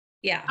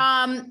 Yeah.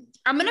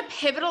 I'm going to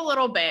pivot a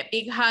little bit,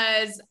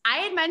 because I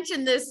had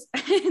mentioned this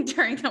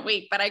during the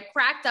week, but I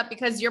cracked up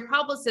because your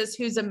publicist,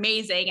 who's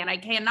amazing, and I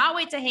cannot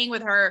wait to hang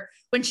with her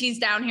when she's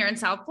down here in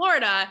South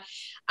Florida.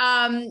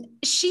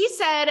 She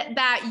said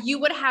that you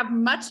would have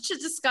much to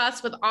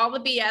discuss with all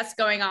the BS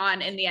going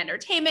on in the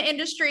entertainment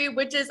industry,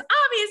 which is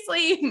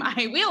obviously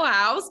my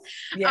wheelhouse.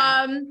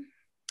 Yeah.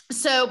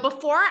 So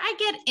before I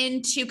get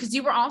into, because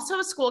you were also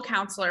a school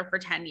counselor for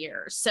 10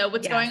 years. So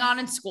what's going on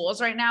in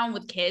schools right now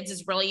with kids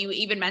is really, you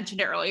even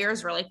mentioned it earlier,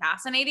 is really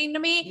fascinating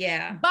to me.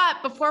 Yeah. But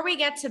before we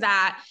get to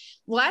that,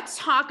 let's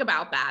talk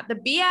about that. The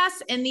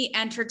BS in the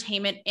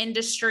entertainment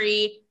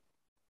industry.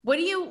 What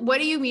do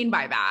you mean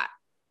by that,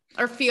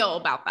 or feel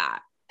about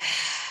that?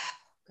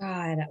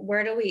 God,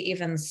 where do we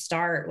even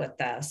start with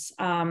this?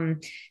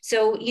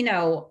 So, you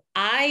know,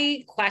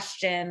 I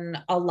question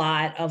a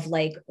lot of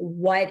like,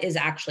 what is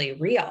actually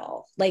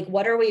real? Like,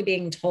 what are we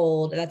being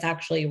told that's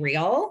actually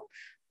real?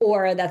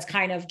 Or that's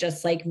kind of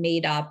just like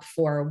made up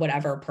for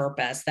whatever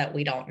purpose that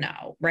we don't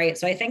know, right?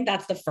 So I think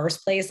that's the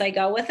first place I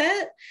go with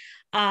it.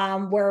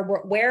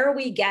 Where are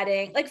we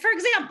getting, like, for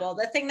example,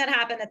 the thing that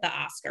happened at the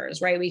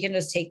Oscars, right? We can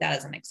just take that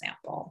as an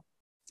example.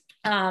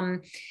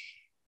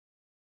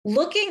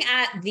 Looking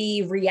at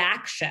the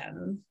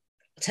reaction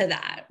to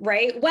that,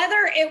 right?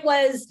 Whether it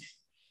was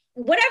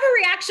whatever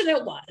reaction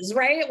it was,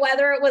 right?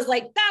 Whether it was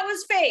like, that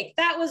was fake,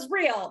 that was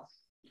real,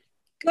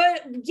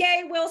 good,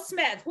 yay, Will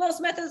Smith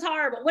is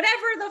horrible,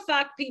 whatever the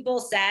fuck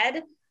people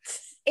said,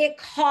 it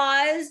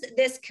caused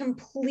this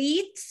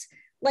complete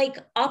like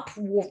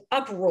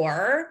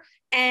uproar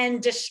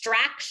and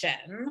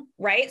distraction,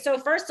 right? So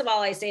first of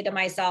all, I say to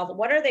myself,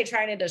 what are they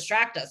trying to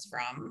distract us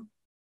from,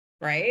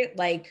 right?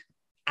 Like,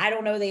 I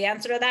don't know the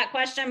answer to that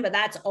question, but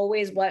that's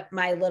always what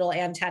my little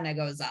antenna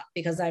goes up,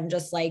 because I'm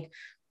just like,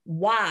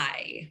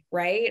 why,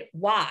 right?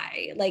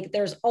 Why? Like,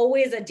 there's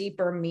always a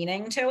deeper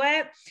meaning to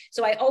it.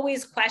 So I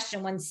always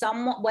question when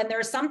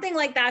there's something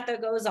like that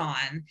goes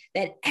on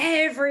that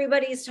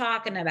everybody's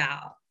talking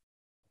about,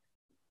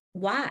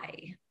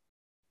 why?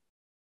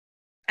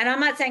 And I'm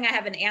not saying I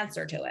have an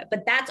answer to it,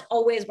 but that's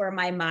always where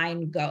my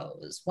mind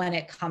goes when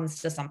it comes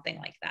to something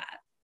like that.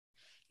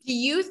 Do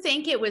you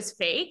think it was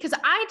fake? Because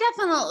I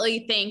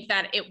definitely think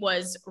that it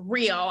was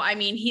real. I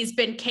mean, he's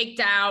been kicked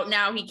out.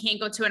 Now he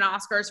can't go to an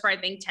Oscars for, I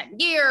think, 10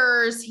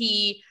 years.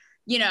 He,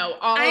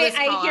 all this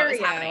I hear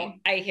you. happening.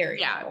 I hear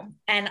you.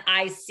 And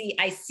I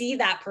see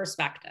that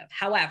perspective.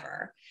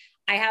 However,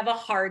 I have a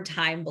hard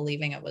time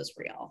believing it was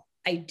real.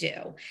 I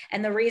do.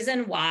 And the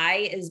reason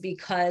why is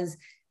because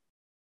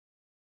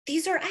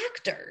these are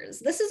actors.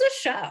 This is a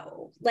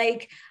show.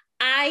 Like,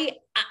 I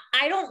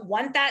don't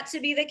want that to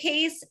be the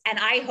case. And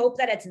I hope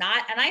that it's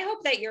not. And I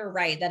hope that you're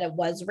right, that it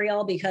was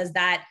real, because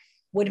that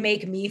would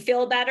make me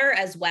feel better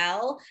as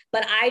well.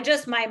 But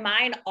my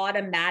mind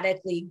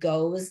automatically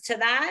goes to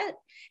that.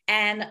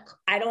 And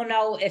I don't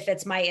know if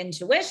it's my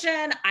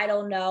intuition. I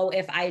don't know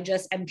if I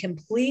just am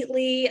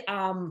completely,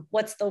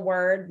 what's the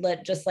word?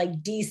 Just like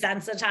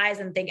desensitized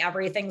and think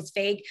everything's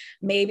fake.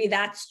 Maybe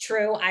that's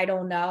true. I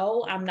don't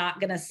know. I'm not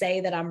going to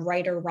say that I'm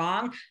right or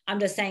wrong. I'm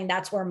just saying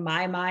that's where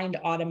my mind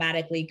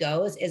automatically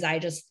goes, is I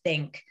just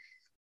think,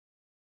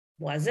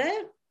 was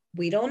it?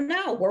 We don't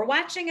know. We're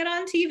watching it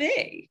on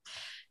TV.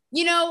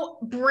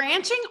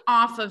 Branching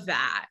off of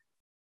that,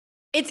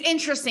 it's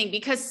interesting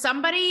because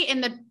somebody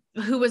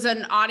who was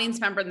an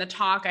audience member in the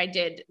talk I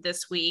did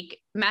this week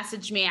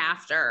messaged me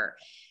after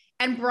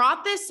and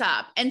brought this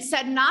up and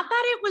said, not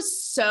that it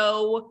was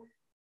so,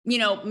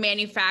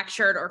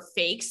 manufactured or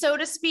fake, so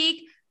to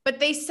speak, but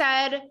they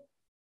said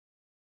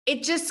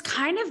it just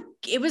kind of,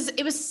 it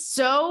was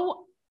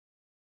so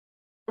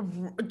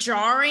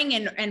jarring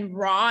and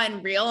raw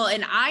and real.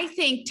 And I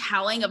think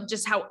telling of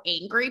just how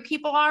angry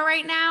people are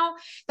right now,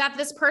 that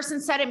this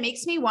person said, it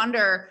makes me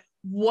wonder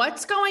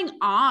what's going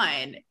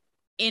on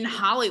in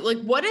Hollywood.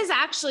 Like, what is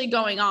actually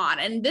going on?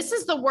 And this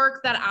is the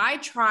work that I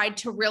tried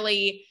to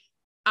really,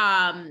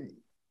 unveil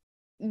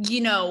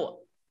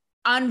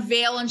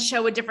and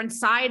show a different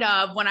side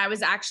of when I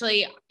was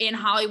actually in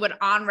Hollywood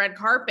on red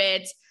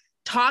carpets,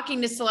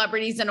 talking to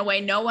celebrities in a way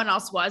no one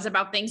else was,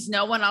 about things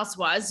no one else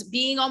was,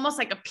 being almost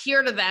like a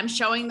peer to them,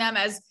 showing them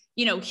as,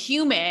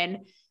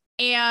 human.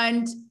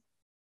 And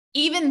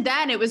even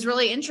then it was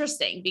really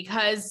interesting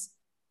because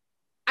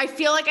I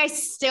feel like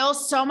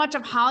so much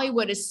of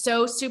Hollywood is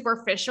so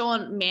superficial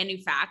and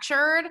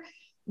manufactured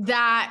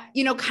that,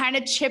 kind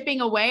of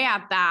chipping away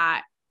at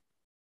that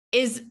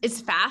is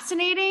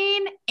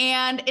fascinating.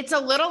 And it's a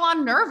little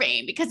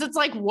unnerving because it's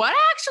like, what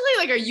actually,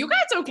 like, are you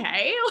guys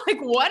okay? Like,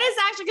 what is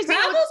actually, because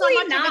so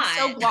much of it's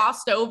so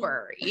glossed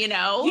over,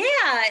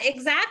 Yeah,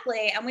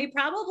 exactly. And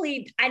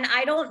and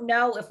I don't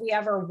know if we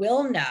ever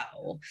will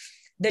know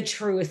the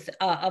truth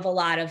of a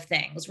lot of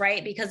things,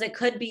 right? Because it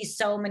could be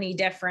so many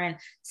different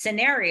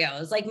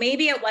scenarios. Like,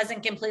 maybe it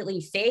wasn't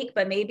completely fake,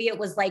 but maybe it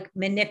was like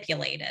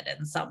manipulated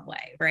in some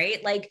way,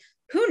 right? Like,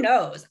 who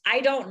knows?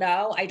 I don't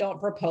know. I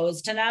don't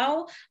propose to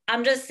know.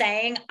 I'm just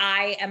saying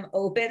I am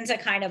open to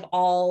kind of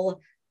all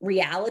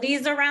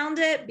realities around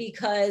it,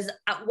 because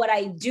what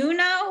I do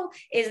know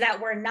is that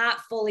we're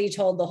not fully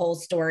told the whole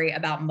story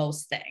about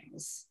most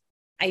things.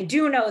 I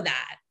do know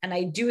that. And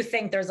I do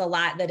think there's a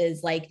lot that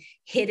is like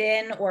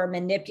hidden or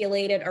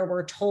manipulated, or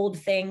we're told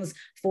things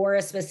for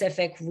a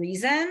specific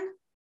reason.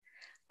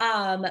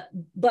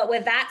 But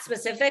with that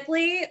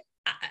specifically,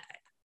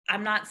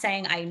 I'm not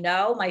saying I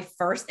know. My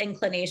first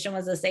inclination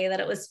was to say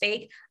that it was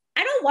fake.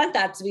 I don't want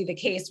that to be the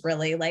case,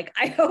 really. Like,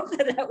 I hope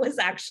that that was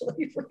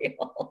actually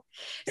real.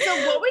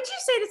 So what would you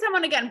say to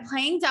someone, again,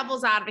 playing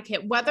devil's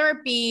advocate, whether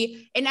it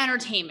be in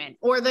entertainment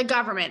or the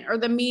government or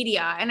the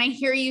media? And I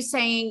hear you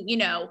saying,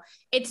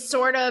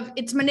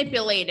 it's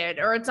manipulated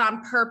or it's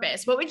on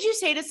purpose. What would you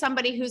say to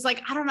somebody who's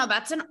like, I don't know,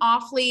 that's an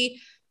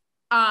awfully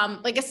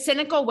like a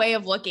cynical way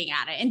of looking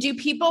at it? And do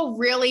people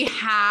really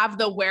have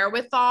the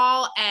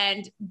wherewithal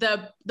and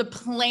the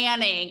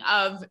planning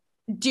of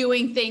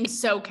doing things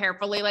so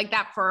carefully like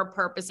that for a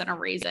purpose and a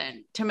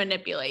reason to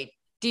manipulate?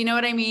 Do you know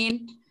what I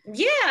mean?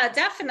 Yeah,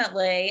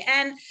 definitely.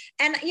 And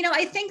you know,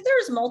 I think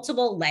there's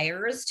multiple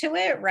layers to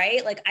it,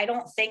 right? Like I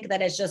don't think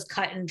that it's just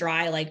cut and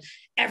dry, like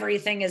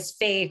everything is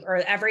fake or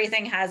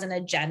everything has an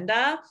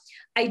agenda.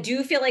 I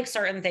do feel like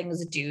certain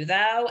things do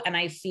though, and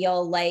I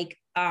feel like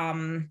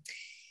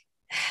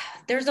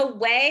there's a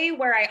way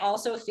where I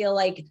also feel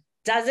like,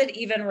 does it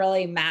even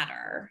really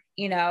matter?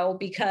 You know,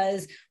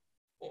 because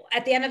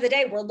at the end of the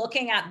day, we're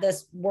looking at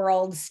this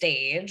world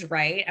stage,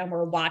 right? And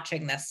we're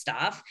watching this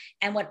stuff.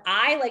 And what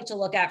I like to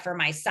look at for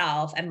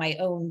myself and my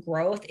own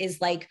growth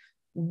is like,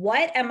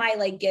 what am I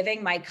like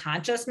giving my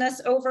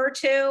consciousness over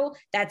to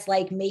that's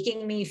like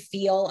making me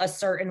feel a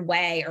certain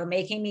way or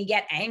making me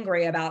get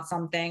angry about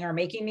something or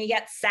making me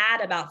get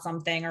sad about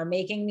something or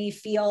making me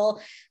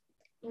feel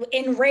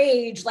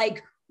enraged?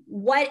 Like,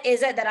 what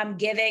is it that I'm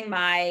giving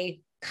my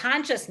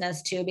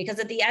consciousness to? Because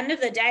at the end of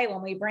the day,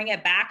 when we bring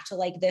it back to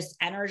like this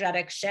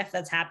energetic shift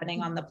that's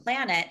happening on the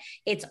planet,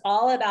 it's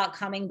all about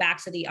coming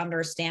back to the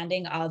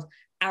understanding of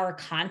our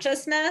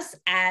consciousness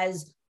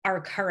as our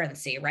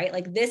currency, right?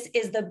 Like this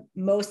is the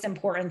most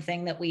important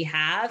thing that we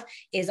have,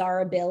 is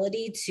our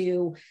ability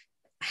to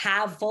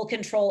have full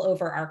control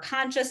over our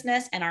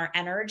consciousness and our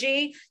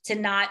energy, to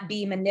not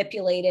be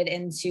manipulated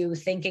into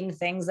thinking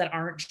things that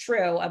aren't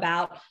true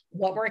about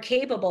what we're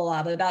capable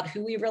of, about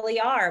who we really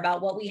are,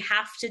 about what we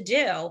have to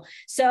do.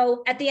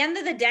 So at the end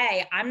of the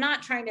day, I'm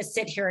not trying to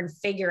sit here and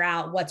figure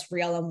out what's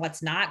real and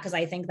what's not, because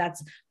I think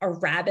that's a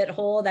rabbit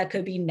hole that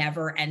could be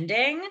never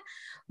ending.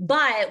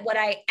 But what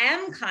I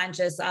am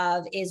conscious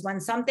of is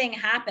when something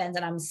happens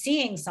and I'm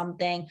seeing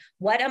something,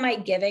 what am I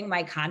giving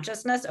my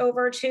consciousness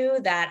over to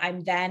that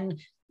I'm then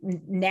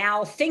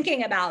now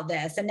thinking about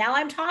this, and now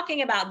I'm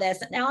talking about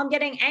this, and now I'm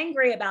getting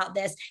angry about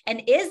this?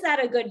 And is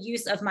that a good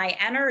use of my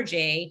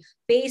energy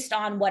based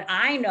on what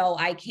I know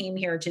I came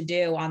here to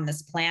do on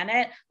this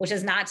planet, which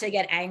is not to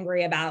get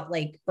angry about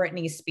like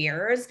Britney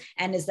Spears,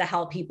 and is to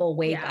help people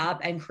wake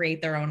up and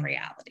create their own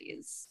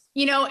realities.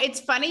 You know,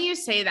 it's funny you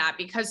say that,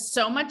 because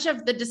so much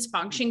of the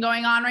dysfunction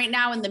going on right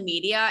now in the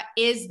media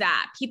is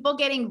that people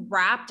getting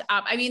wrapped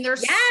up. I mean,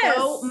 there's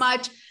so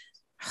much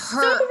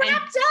hurt. So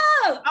wrapped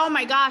up. Oh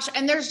my gosh.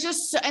 And there's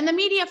just, and the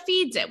media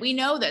feeds it. We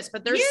know this,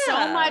 but there's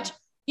so much,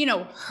 you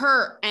know,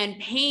 hurt and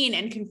pain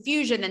and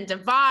confusion and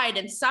divide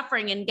and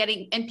suffering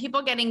and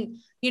people getting,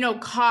 you know,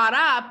 caught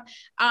up.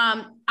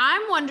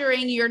 I'm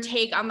wondering your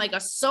take on like a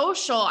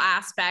social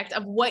aspect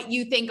of what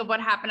you think of what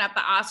happened at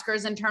the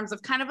Oscars, in terms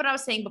of kind of what I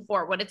was saying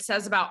before, what it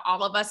says about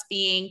all of us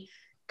being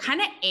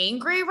kind of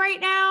angry right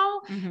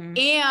now,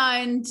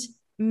 and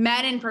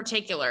men in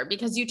particular,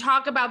 because you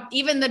talk about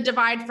even the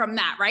divide from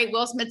that, right?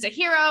 Will Smith's a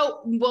hero.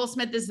 Will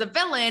Smith is the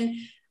villain.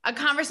 A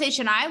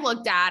conversation I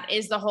looked at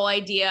is the whole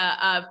idea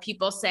of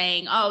people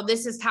saying, oh,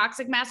 this is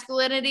toxic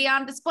masculinity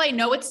on display.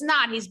 No, it's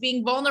not. He's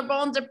being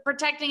vulnerable and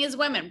protecting his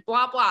women,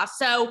 blah, blah.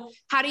 So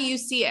how do you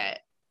see it?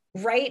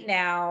 Right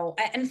now,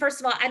 and first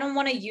of all, I don't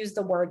want to use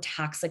the word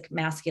toxic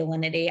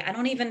masculinity. I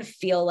don't even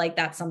feel like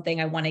that's something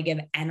I want to give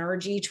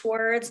energy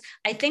towards.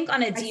 I think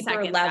on a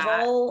deeper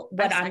level,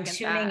 what I'm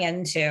tuning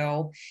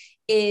into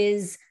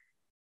is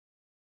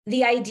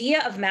the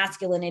idea of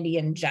masculinity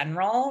in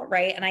general,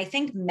 right? And I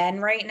think men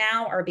right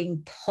now are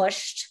being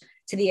pushed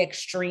to the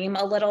extreme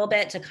a little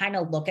bit to kind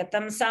of look at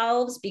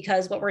themselves,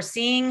 because what we're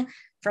seeing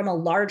from a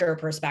larger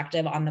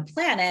perspective on the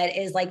planet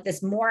is like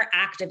this more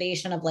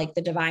activation of like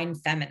the divine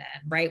feminine,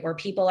 right? Where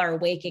people are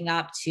waking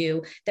up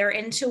to their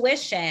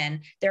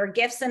intuition, their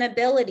gifts and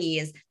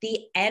abilities, the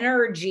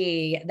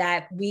energy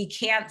that we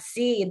can't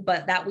see,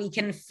 but that we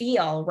can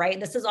feel, right?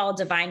 This is all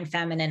divine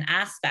feminine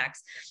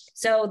aspects.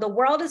 So the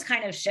world is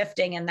kind of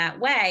shifting in that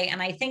way.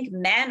 And I think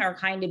men are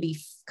kind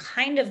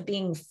of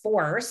being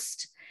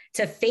forced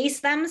to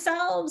face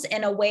themselves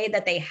in a way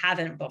that they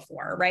haven't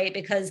before, right?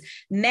 Because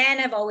men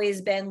have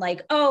always been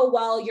like, oh,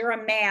 well, you're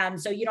a man,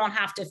 so you don't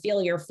have to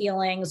feel your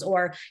feelings,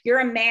 or you're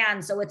a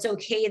man, so it's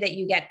okay that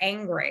you get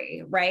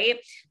angry, right?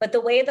 But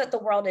the way that the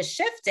world is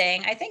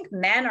shifting, I think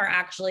men are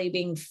actually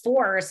being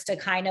forced to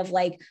kind of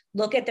like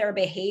look at their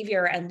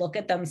behavior and look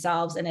at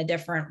themselves in a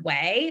different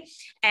way.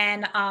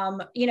 And,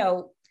 you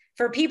know,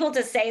 for people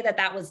to say that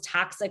that was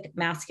toxic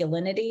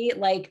masculinity,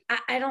 like,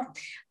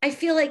 I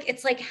feel like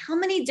it's like, how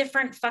many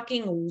different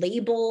fucking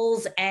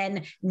labels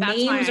and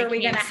names are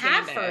we going to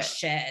have for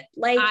shit?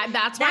 Like,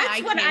 that's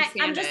what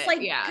I'm just like,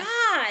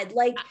 God,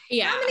 like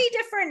how many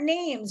different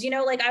names, you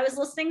know, like I was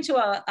listening to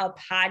a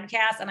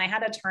podcast and I had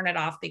to turn it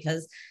off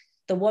because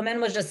the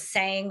woman was just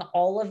saying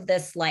all of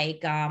this,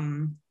 like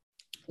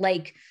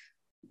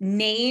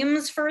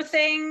names for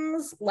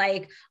things,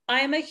 like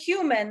I'm a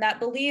human that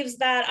believes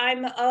that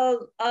I'm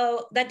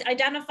that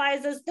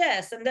identifies as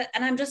this and that,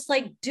 and I'm just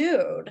like,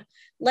 dude,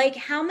 like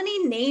how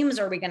many names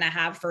are we going to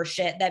have for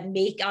shit that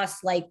make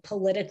us like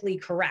politically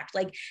correct?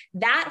 Like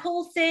that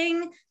whole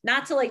thing,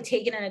 not to like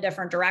take it in a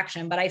different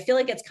direction, but I feel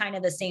like it's kind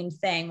of the same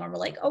thing when we're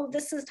like, oh,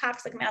 this is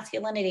toxic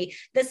masculinity,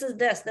 this is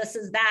this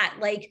is that,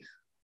 like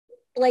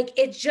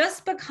it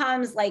just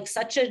becomes like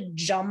such a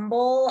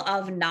jumble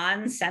of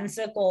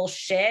nonsensical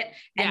shit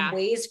and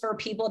ways for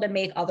people to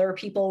make other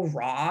people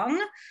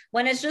wrong,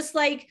 when it's just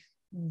like,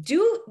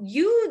 do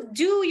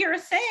your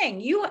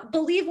thing. You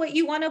believe what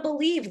you want to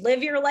believe,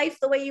 live your life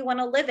the way you want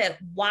to live it.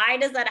 Why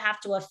does that have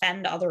to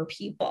offend other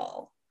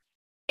people?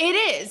 It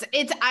is.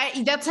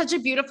 That's such a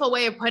beautiful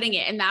way of putting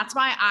it. And that's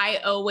why I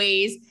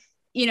always,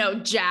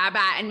 jab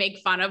at and make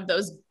fun of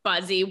those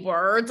buzzy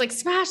words like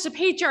smash the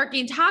patriarchy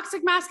and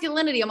toxic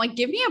masculinity. I'm like,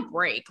 give me a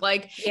break.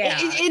 Like, yeah,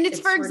 and it's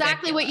for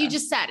exactly ridiculous. What you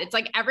just said. It's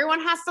like, everyone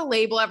has to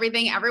label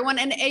everything,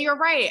 and you're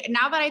right.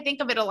 Now that I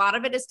think of it, a lot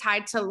of it is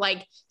tied to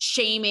like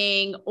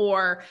shaming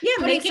or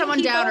putting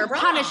someone down or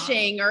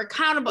punishing or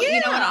accountable,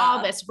 and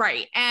all this.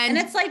 Right. And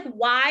it's like,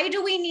 why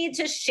do we need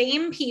to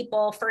shame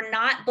people for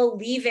not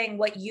believing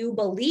what you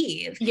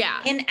believe?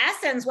 Yeah. In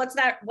essence, what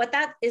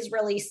that is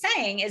really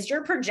saying is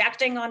you're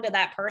projecting onto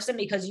that person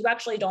because you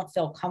actually don't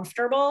feel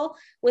comfortable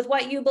with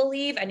what you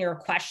believe and you're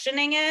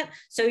questioning it.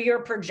 So you're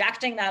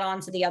projecting that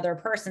onto the other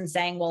person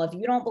saying, well, if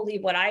you don't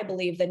believe what I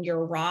believe, then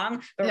you're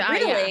wrong. But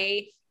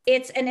really,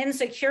 it's an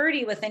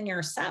insecurity within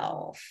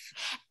yourself.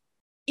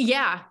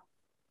 Yeah,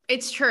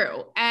 it's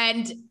true.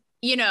 And,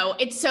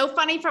 it's so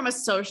funny from a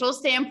social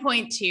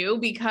standpoint too,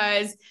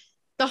 because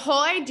the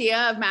whole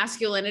idea of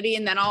masculinity,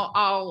 and then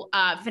I'll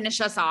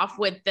finish us off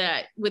with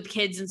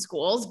kids in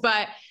schools,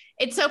 but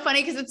it's so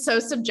funny because it's so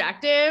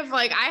subjective.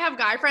 Like I have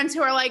guy friends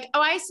who are like,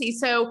 oh, I see.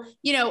 So,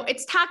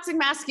 it's toxic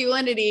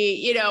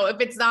masculinity,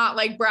 if it's not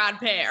like Brad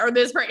Pitt or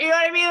this, you know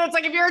what I mean? It's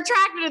like, if you're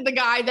attracted to the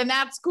guy, then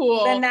that's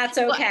cool. Then that's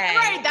okay.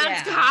 Right.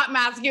 That's hot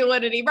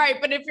masculinity. Right.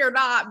 But if you're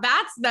not,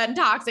 that's then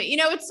toxic.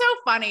 It's so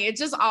funny.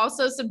 It's just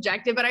also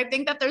subjective. But I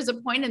think that there's a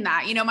point in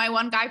that. My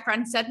one guy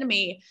friend said to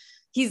me,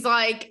 he's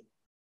like,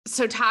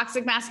 so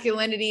toxic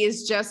masculinity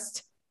is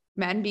just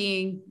men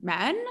being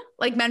men,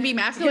 like men be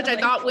masculine, which I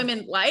thought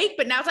women like,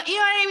 but now it's like, you know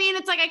what I mean?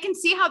 It's like, I can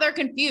see how they're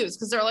confused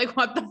because they're like,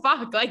 what the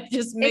fuck? Like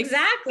just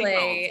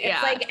exactly.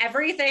 It's like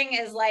everything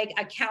is like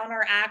a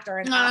counteract or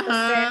an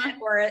opposite,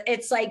 or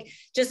it's like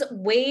just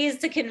ways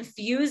to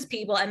confuse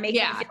people and make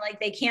them feel like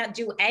they can't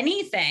do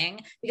anything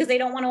because they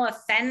don't want to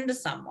offend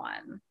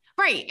someone.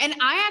 Right. And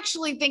I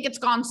actually think it's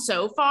gone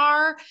so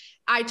far.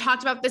 I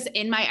talked about this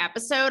in my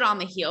episode on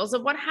the heels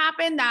of what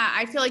happened, that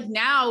I feel like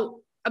now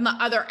on the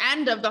other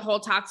end of the whole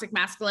toxic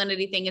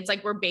masculinity thing, it's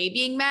like we're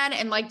babying men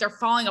and like they're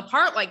falling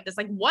apart like this.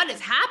 Like what is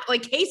happening?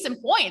 Like case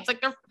in point, it's like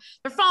they're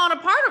falling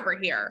apart over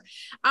here.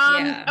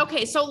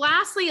 Okay. So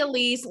lastly,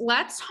 Elise,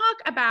 let's talk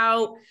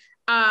about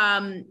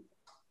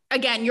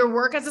again, your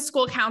work as a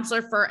school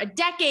counselor for a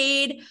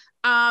decade.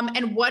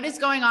 And what is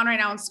going on right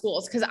now in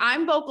schools? Because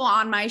I'm vocal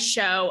on my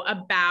show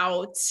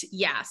about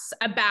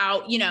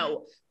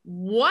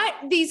what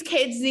these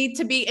kids need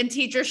to be and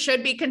teachers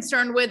should be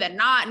concerned with and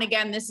not. And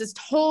again, this is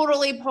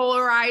totally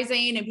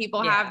polarizing and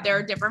people have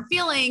their different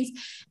feelings.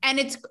 And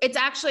it's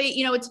actually,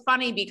 it's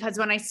funny because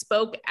when I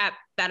spoke at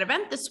that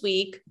event this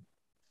week,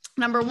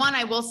 number one,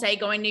 I will say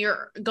going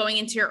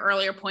into your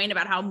earlier point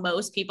about how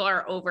most people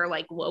are over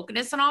like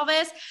wokeness and all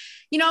this,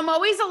 I'm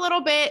always a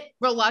little bit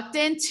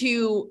reluctant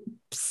to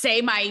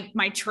say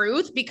my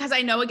truth because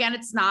I know, again,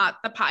 it's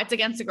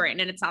against the grain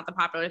and it's not the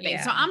popular thing.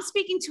 So I'm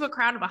speaking to a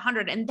crowd of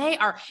 100 and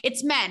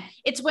it's men,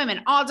 it's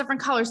women, all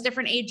different colors,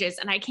 different ages.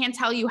 And I can't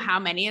tell you how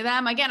many of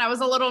them. Again, I was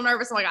a little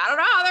nervous. I'm like, I don't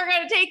know how they're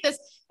going to take this.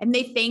 And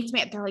they thanked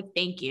me. They're like,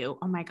 thank you.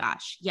 Oh my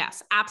gosh.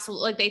 Yes,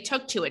 absolutely. Like they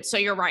took to it. So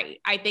you're right.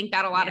 I think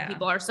that a lot of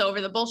people are so over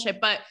the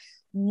bullshit, but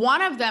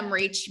one of them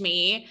reached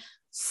me,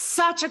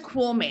 such a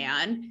cool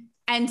man,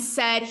 and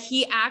said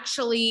he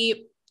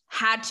actually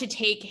had to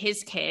take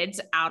his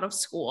kids out of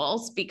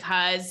schools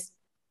because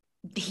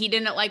he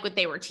didn't like what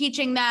they were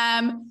teaching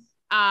them.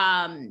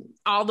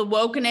 All the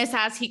wokeness,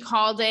 as he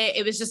called it,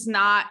 it was just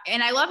not,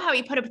 and I love how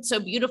he put it so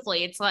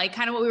beautifully. It's like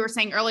kind of what we were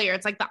saying earlier.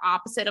 It's like the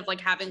opposite of like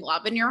having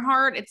love in your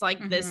heart. It's like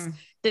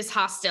this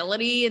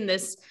hostility and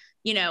this,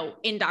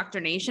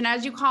 indoctrination,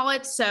 as you call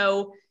it.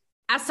 So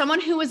as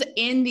someone who was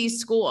in these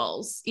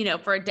schools,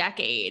 for a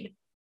decade,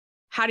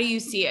 how do you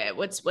see it?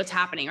 What's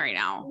happening right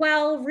now?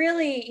 Well,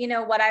 really,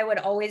 what I would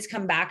always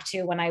come back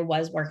to when I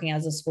was working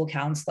as a school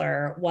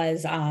counselor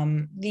was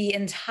the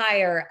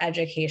entire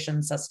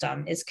education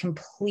system is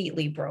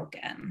completely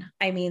broken.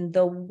 I mean,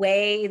 the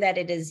way that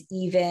it is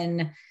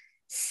even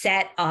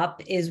set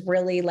up is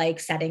really like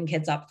setting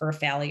kids up for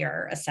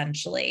failure,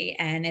 essentially.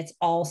 And it's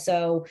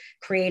also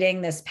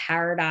creating this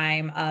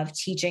paradigm of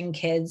teaching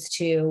kids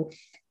to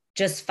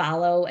just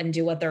follow and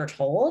do what they're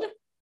told,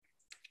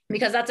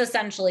 because that's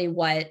essentially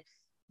what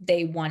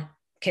they want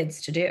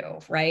kids to do,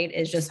 right?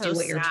 Is just do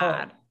what you're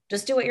told.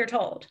 Just do what you're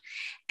told.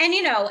 And,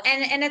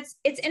 and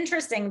it's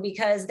interesting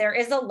because there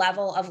is a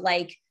level of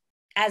like,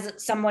 as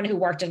someone who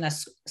worked in a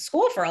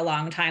school for a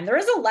long time, there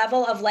is a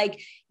level of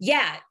like,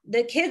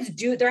 the kids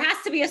there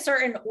has to be a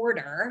certain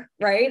order,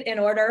 right? In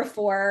order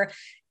for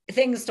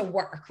things to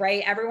work,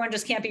 right? Everyone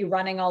just can't be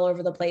running all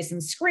over the place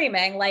and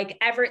screaming. Like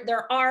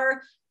there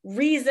are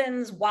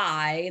reasons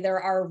why there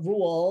are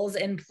rules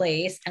in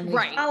place and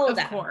we follow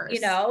them,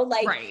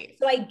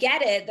 so I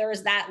get it.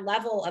 There's that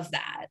level of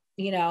that,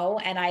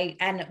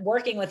 and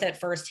working with it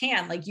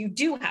firsthand, like you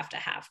do have to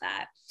have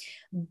that,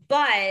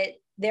 but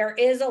there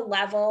is a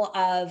level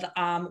of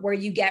where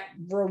you get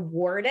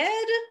rewarded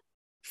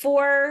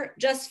for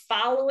just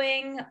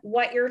following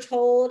what you're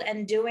told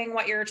and doing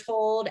what you're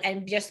told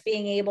and just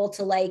being able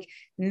to like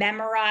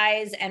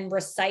memorize and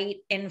recite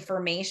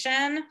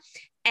information.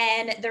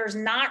 And there's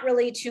not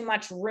really too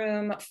much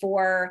room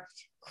for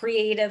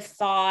creative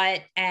thought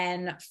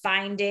and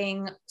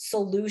finding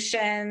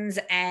solutions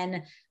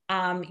and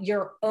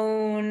your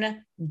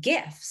own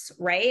gifts,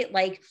 right?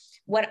 Like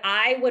what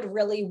I would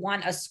really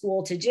want a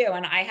school to do,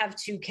 and I have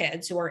 2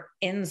 kids who are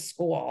in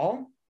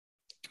school,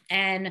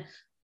 and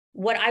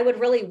what I would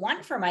really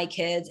want for my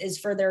kids is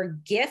for their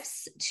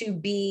gifts to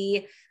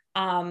be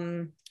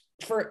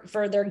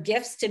for their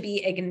gifts to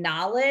be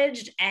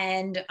acknowledged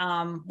and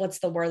what's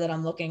the word that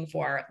I'm looking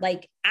for?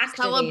 Like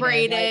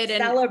activated,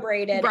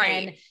 celebrated,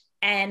 right.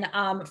 And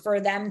for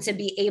them to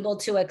be able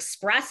to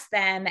express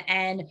them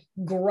and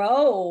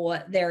grow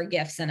their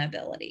gifts and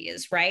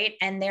abilities, right?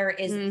 And there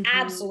is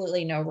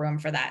absolutely no room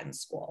for that in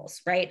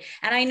schools, right?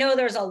 And I know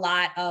there's a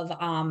lot of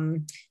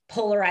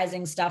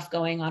polarizing stuff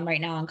going on right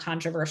now and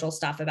controversial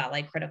stuff about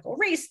like critical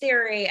race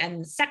theory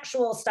and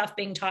sexual stuff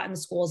being taught in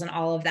schools and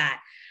all of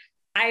that.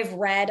 I've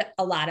read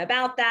a lot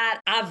about that.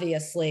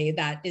 Obviously,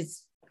 that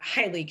is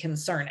highly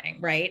concerning,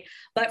 right?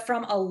 But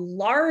from a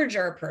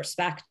larger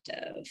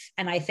perspective,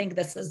 and I think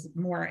this is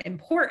more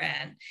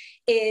important,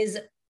 is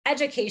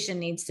education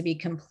needs to be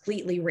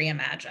completely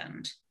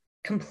reimagined.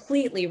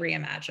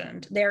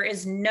 There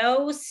is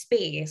no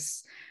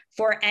space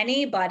for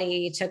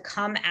anybody to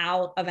come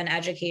out of an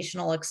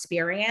educational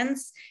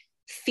experience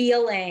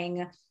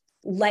feeling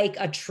like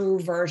a true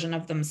version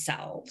of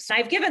themselves.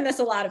 I've given this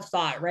a lot of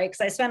thought, right?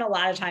 Because I spent a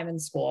lot of time in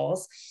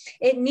schools.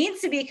 It needs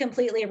to be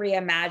completely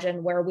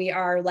reimagined where we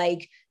are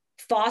like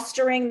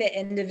fostering the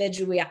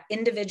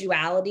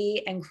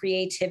individuality and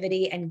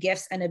creativity and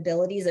gifts and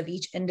abilities of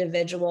each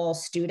individual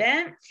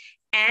student.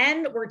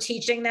 And we're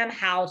teaching them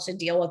how to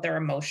deal with their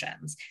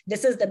emotions.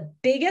 This is the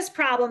biggest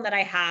problem that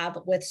I have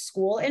with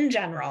school in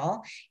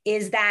general,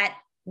 is that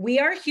we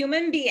are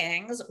human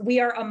beings. We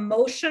are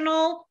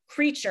emotional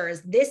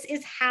creatures. This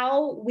is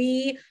how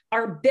we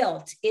are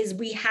built, is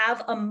we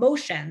have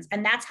emotions.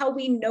 And that's how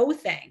we know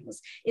things,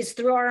 is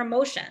through our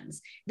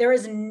emotions. There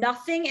is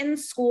nothing in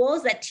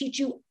schools that teach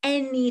you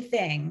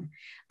anything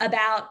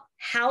about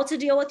how to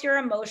deal with your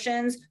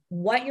emotions,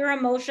 what your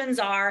emotions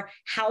are,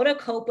 how to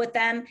cope with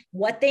them,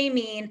 what they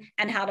mean,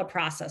 and how to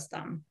process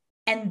them.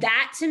 And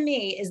that to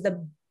me is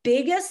the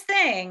biggest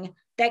thing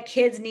that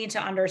kids need to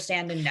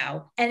understand and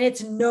know. And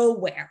it's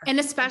nowhere. And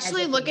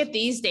especially look at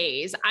these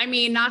days. I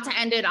mean, not to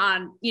end it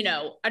on,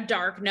 a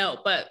dark note,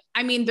 but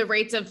I mean, the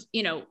rates of,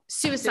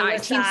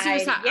 suicide, teen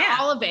suicide,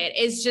 all of it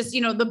is just,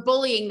 the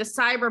bullying, the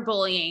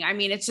cyberbullying. I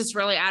mean, it's just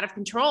really out of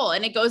control.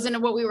 And it goes into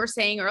what we were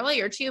saying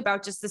earlier too,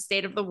 about just the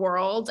state of the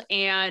world.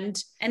 And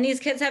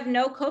these kids have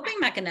no coping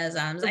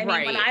mechanisms. I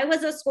mean, when I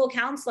was a school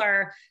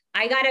counselor,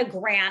 I got a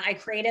grant. I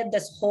created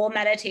this whole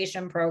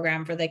meditation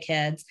program for the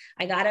kids.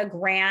 I got a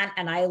grant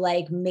and I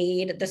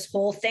made this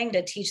whole thing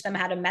to teach them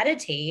how to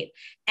meditate,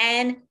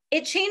 and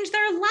it changed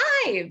their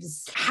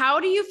lives. How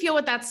do you feel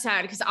with that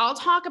said? Because I'll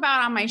talk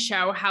about on my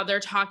show how they're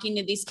talking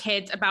to these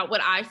kids about what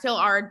I feel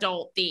are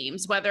adult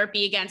themes, whether it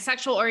be again,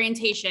 sexual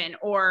orientation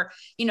or,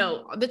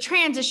 the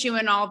trans issue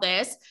and all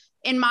this.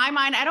 In my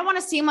mind, I don't want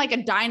to seem like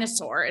a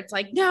dinosaur. It's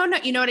like, no,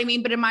 you know what I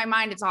mean? But in my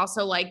mind, it's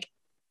also like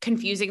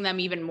confusing them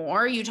even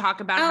more. You talk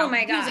about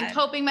using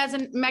coping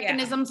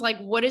mechanisms. Like,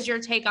 what is your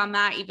take on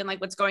that? Even like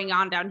what's going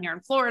on down here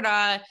in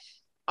Florida,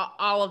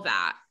 all of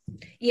that.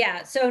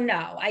 Yeah. So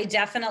no, I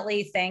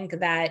definitely think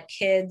that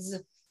kids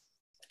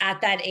at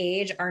that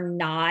age are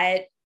not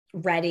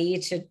ready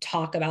to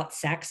talk about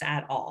sex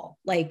at all,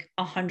 like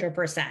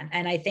 100%.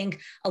 And I think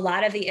a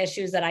lot of the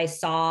issues that I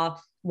saw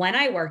when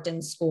I worked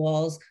in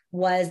schools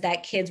was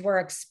that kids were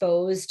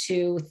exposed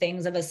to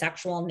things of a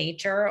sexual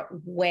nature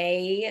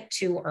way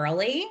too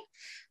early,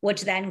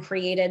 which then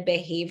created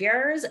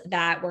behaviors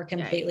that were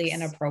completely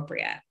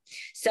inappropriate.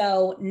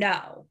 So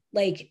no,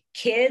 like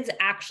kids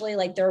actually,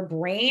 like their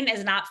brain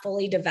is not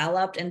fully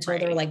developed until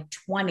they're like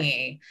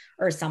 20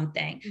 or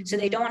something. So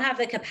they don't have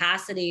the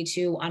capacity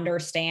to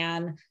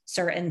understand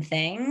certain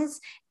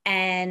things,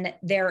 and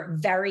they're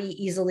very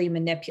easily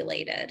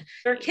manipulated.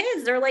 They're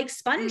kids, they're like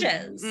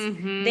sponges.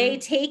 They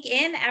take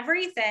in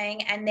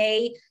everything and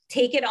they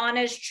take it on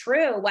as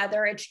true,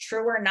 whether it's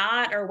true or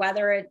not, or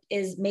whether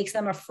it makes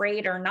them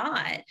afraid or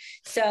not.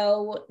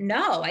 So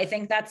no, I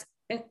think that's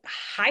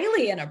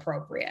highly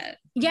inappropriate.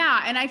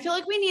 Yeah. And I feel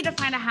like we need to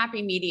find a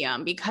happy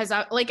medium, because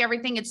like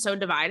everything, it's so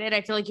divided.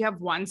 I feel like you have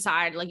one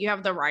side, like you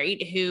have the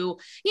right who,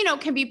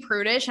 can be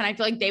prudish. And I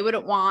feel like they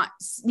wouldn't want,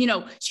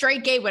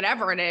 straight, gay,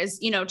 whatever it is,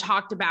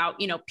 talked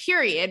about,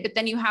 period. But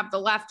then you have the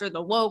left or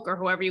the woke or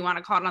whoever you want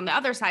to call it on the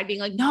other side being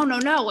like, no,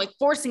 like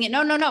forcing it.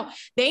 No.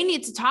 They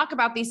need to talk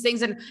about these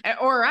things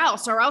or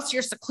else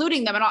you're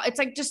secluding them and all. It's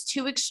like just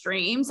two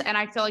extremes. And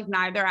I feel like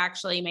neither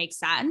actually makes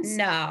sense.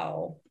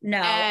 No. And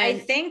I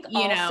think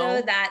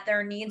also that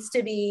there needs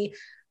to be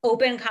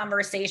open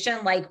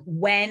conversation, like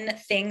when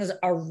things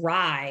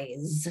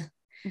arise.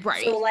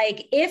 Right. So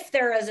like if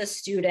there is a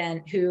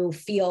student who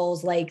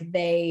feels like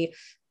they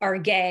are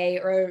gay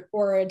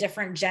or a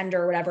different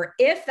gender or whatever.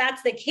 If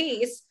that's the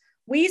case,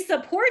 we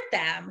support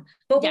them,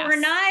 but Yes.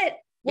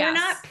 we're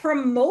not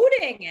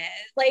promoting it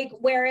like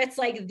where it's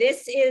like,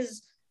 this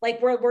is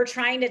like we're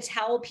trying to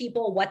tell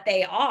people what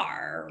they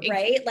are,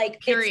 right? Like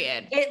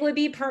period. It would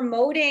be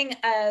promoting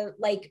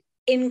like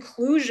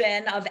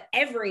inclusion of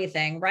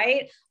everything,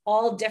 right?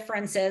 All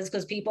differences,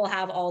 because people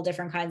have all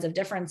different kinds of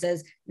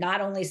differences, not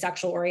only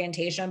sexual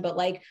orientation, but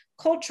like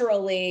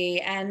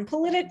culturally and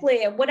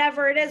politically and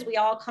whatever it is. We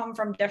all come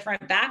from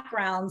different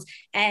backgrounds.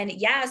 And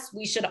yes,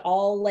 we should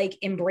all like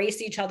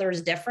embrace each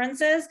other's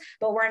differences,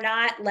 but we're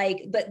not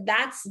like, but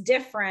that's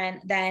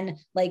different than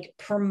like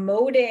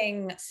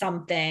promoting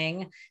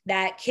something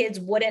that kids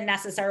wouldn't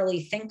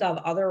necessarily think of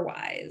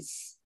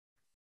otherwise.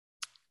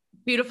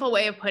 Beautiful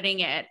way of putting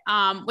it.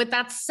 With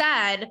that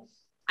said,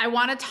 I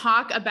want to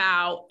talk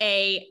about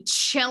a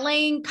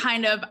chilling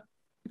kind of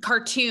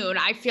cartoon.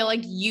 I feel like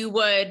you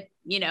would,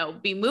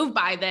 be moved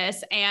by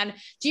this. And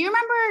do you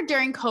remember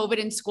during COVID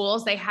in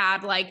schools, they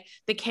had like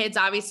the kids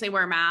obviously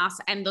wear masks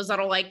and those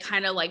little like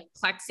kind of like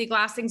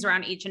plexiglass things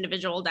around each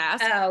individual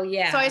desk? Oh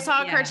yeah. So I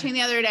saw a cartoon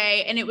the other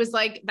day and it was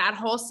like that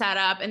whole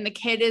setup, and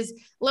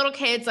little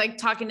kids like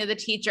talking to the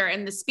teacher,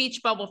 and the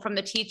speech bubble from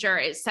the teacher,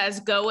 it says,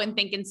 "Go and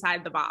think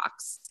inside the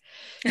box."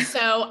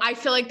 So I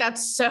feel like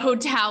that's so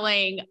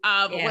telling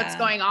of what's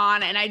going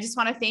on. And I just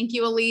want to thank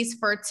you, Elise,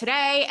 for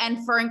today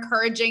and for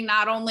encouraging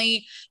not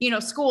only,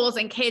 schools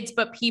and kids,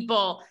 but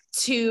people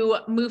to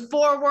move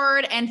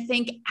forward and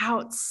think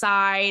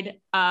outside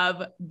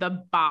of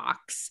the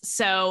box.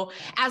 So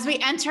as we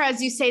enter,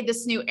 as you say,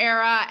 this new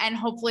era, and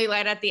hopefully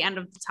light at the end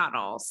of the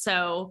tunnel.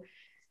 So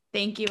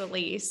thank you,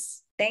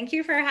 Elise. Thank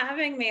you for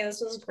having me.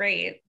 This was great.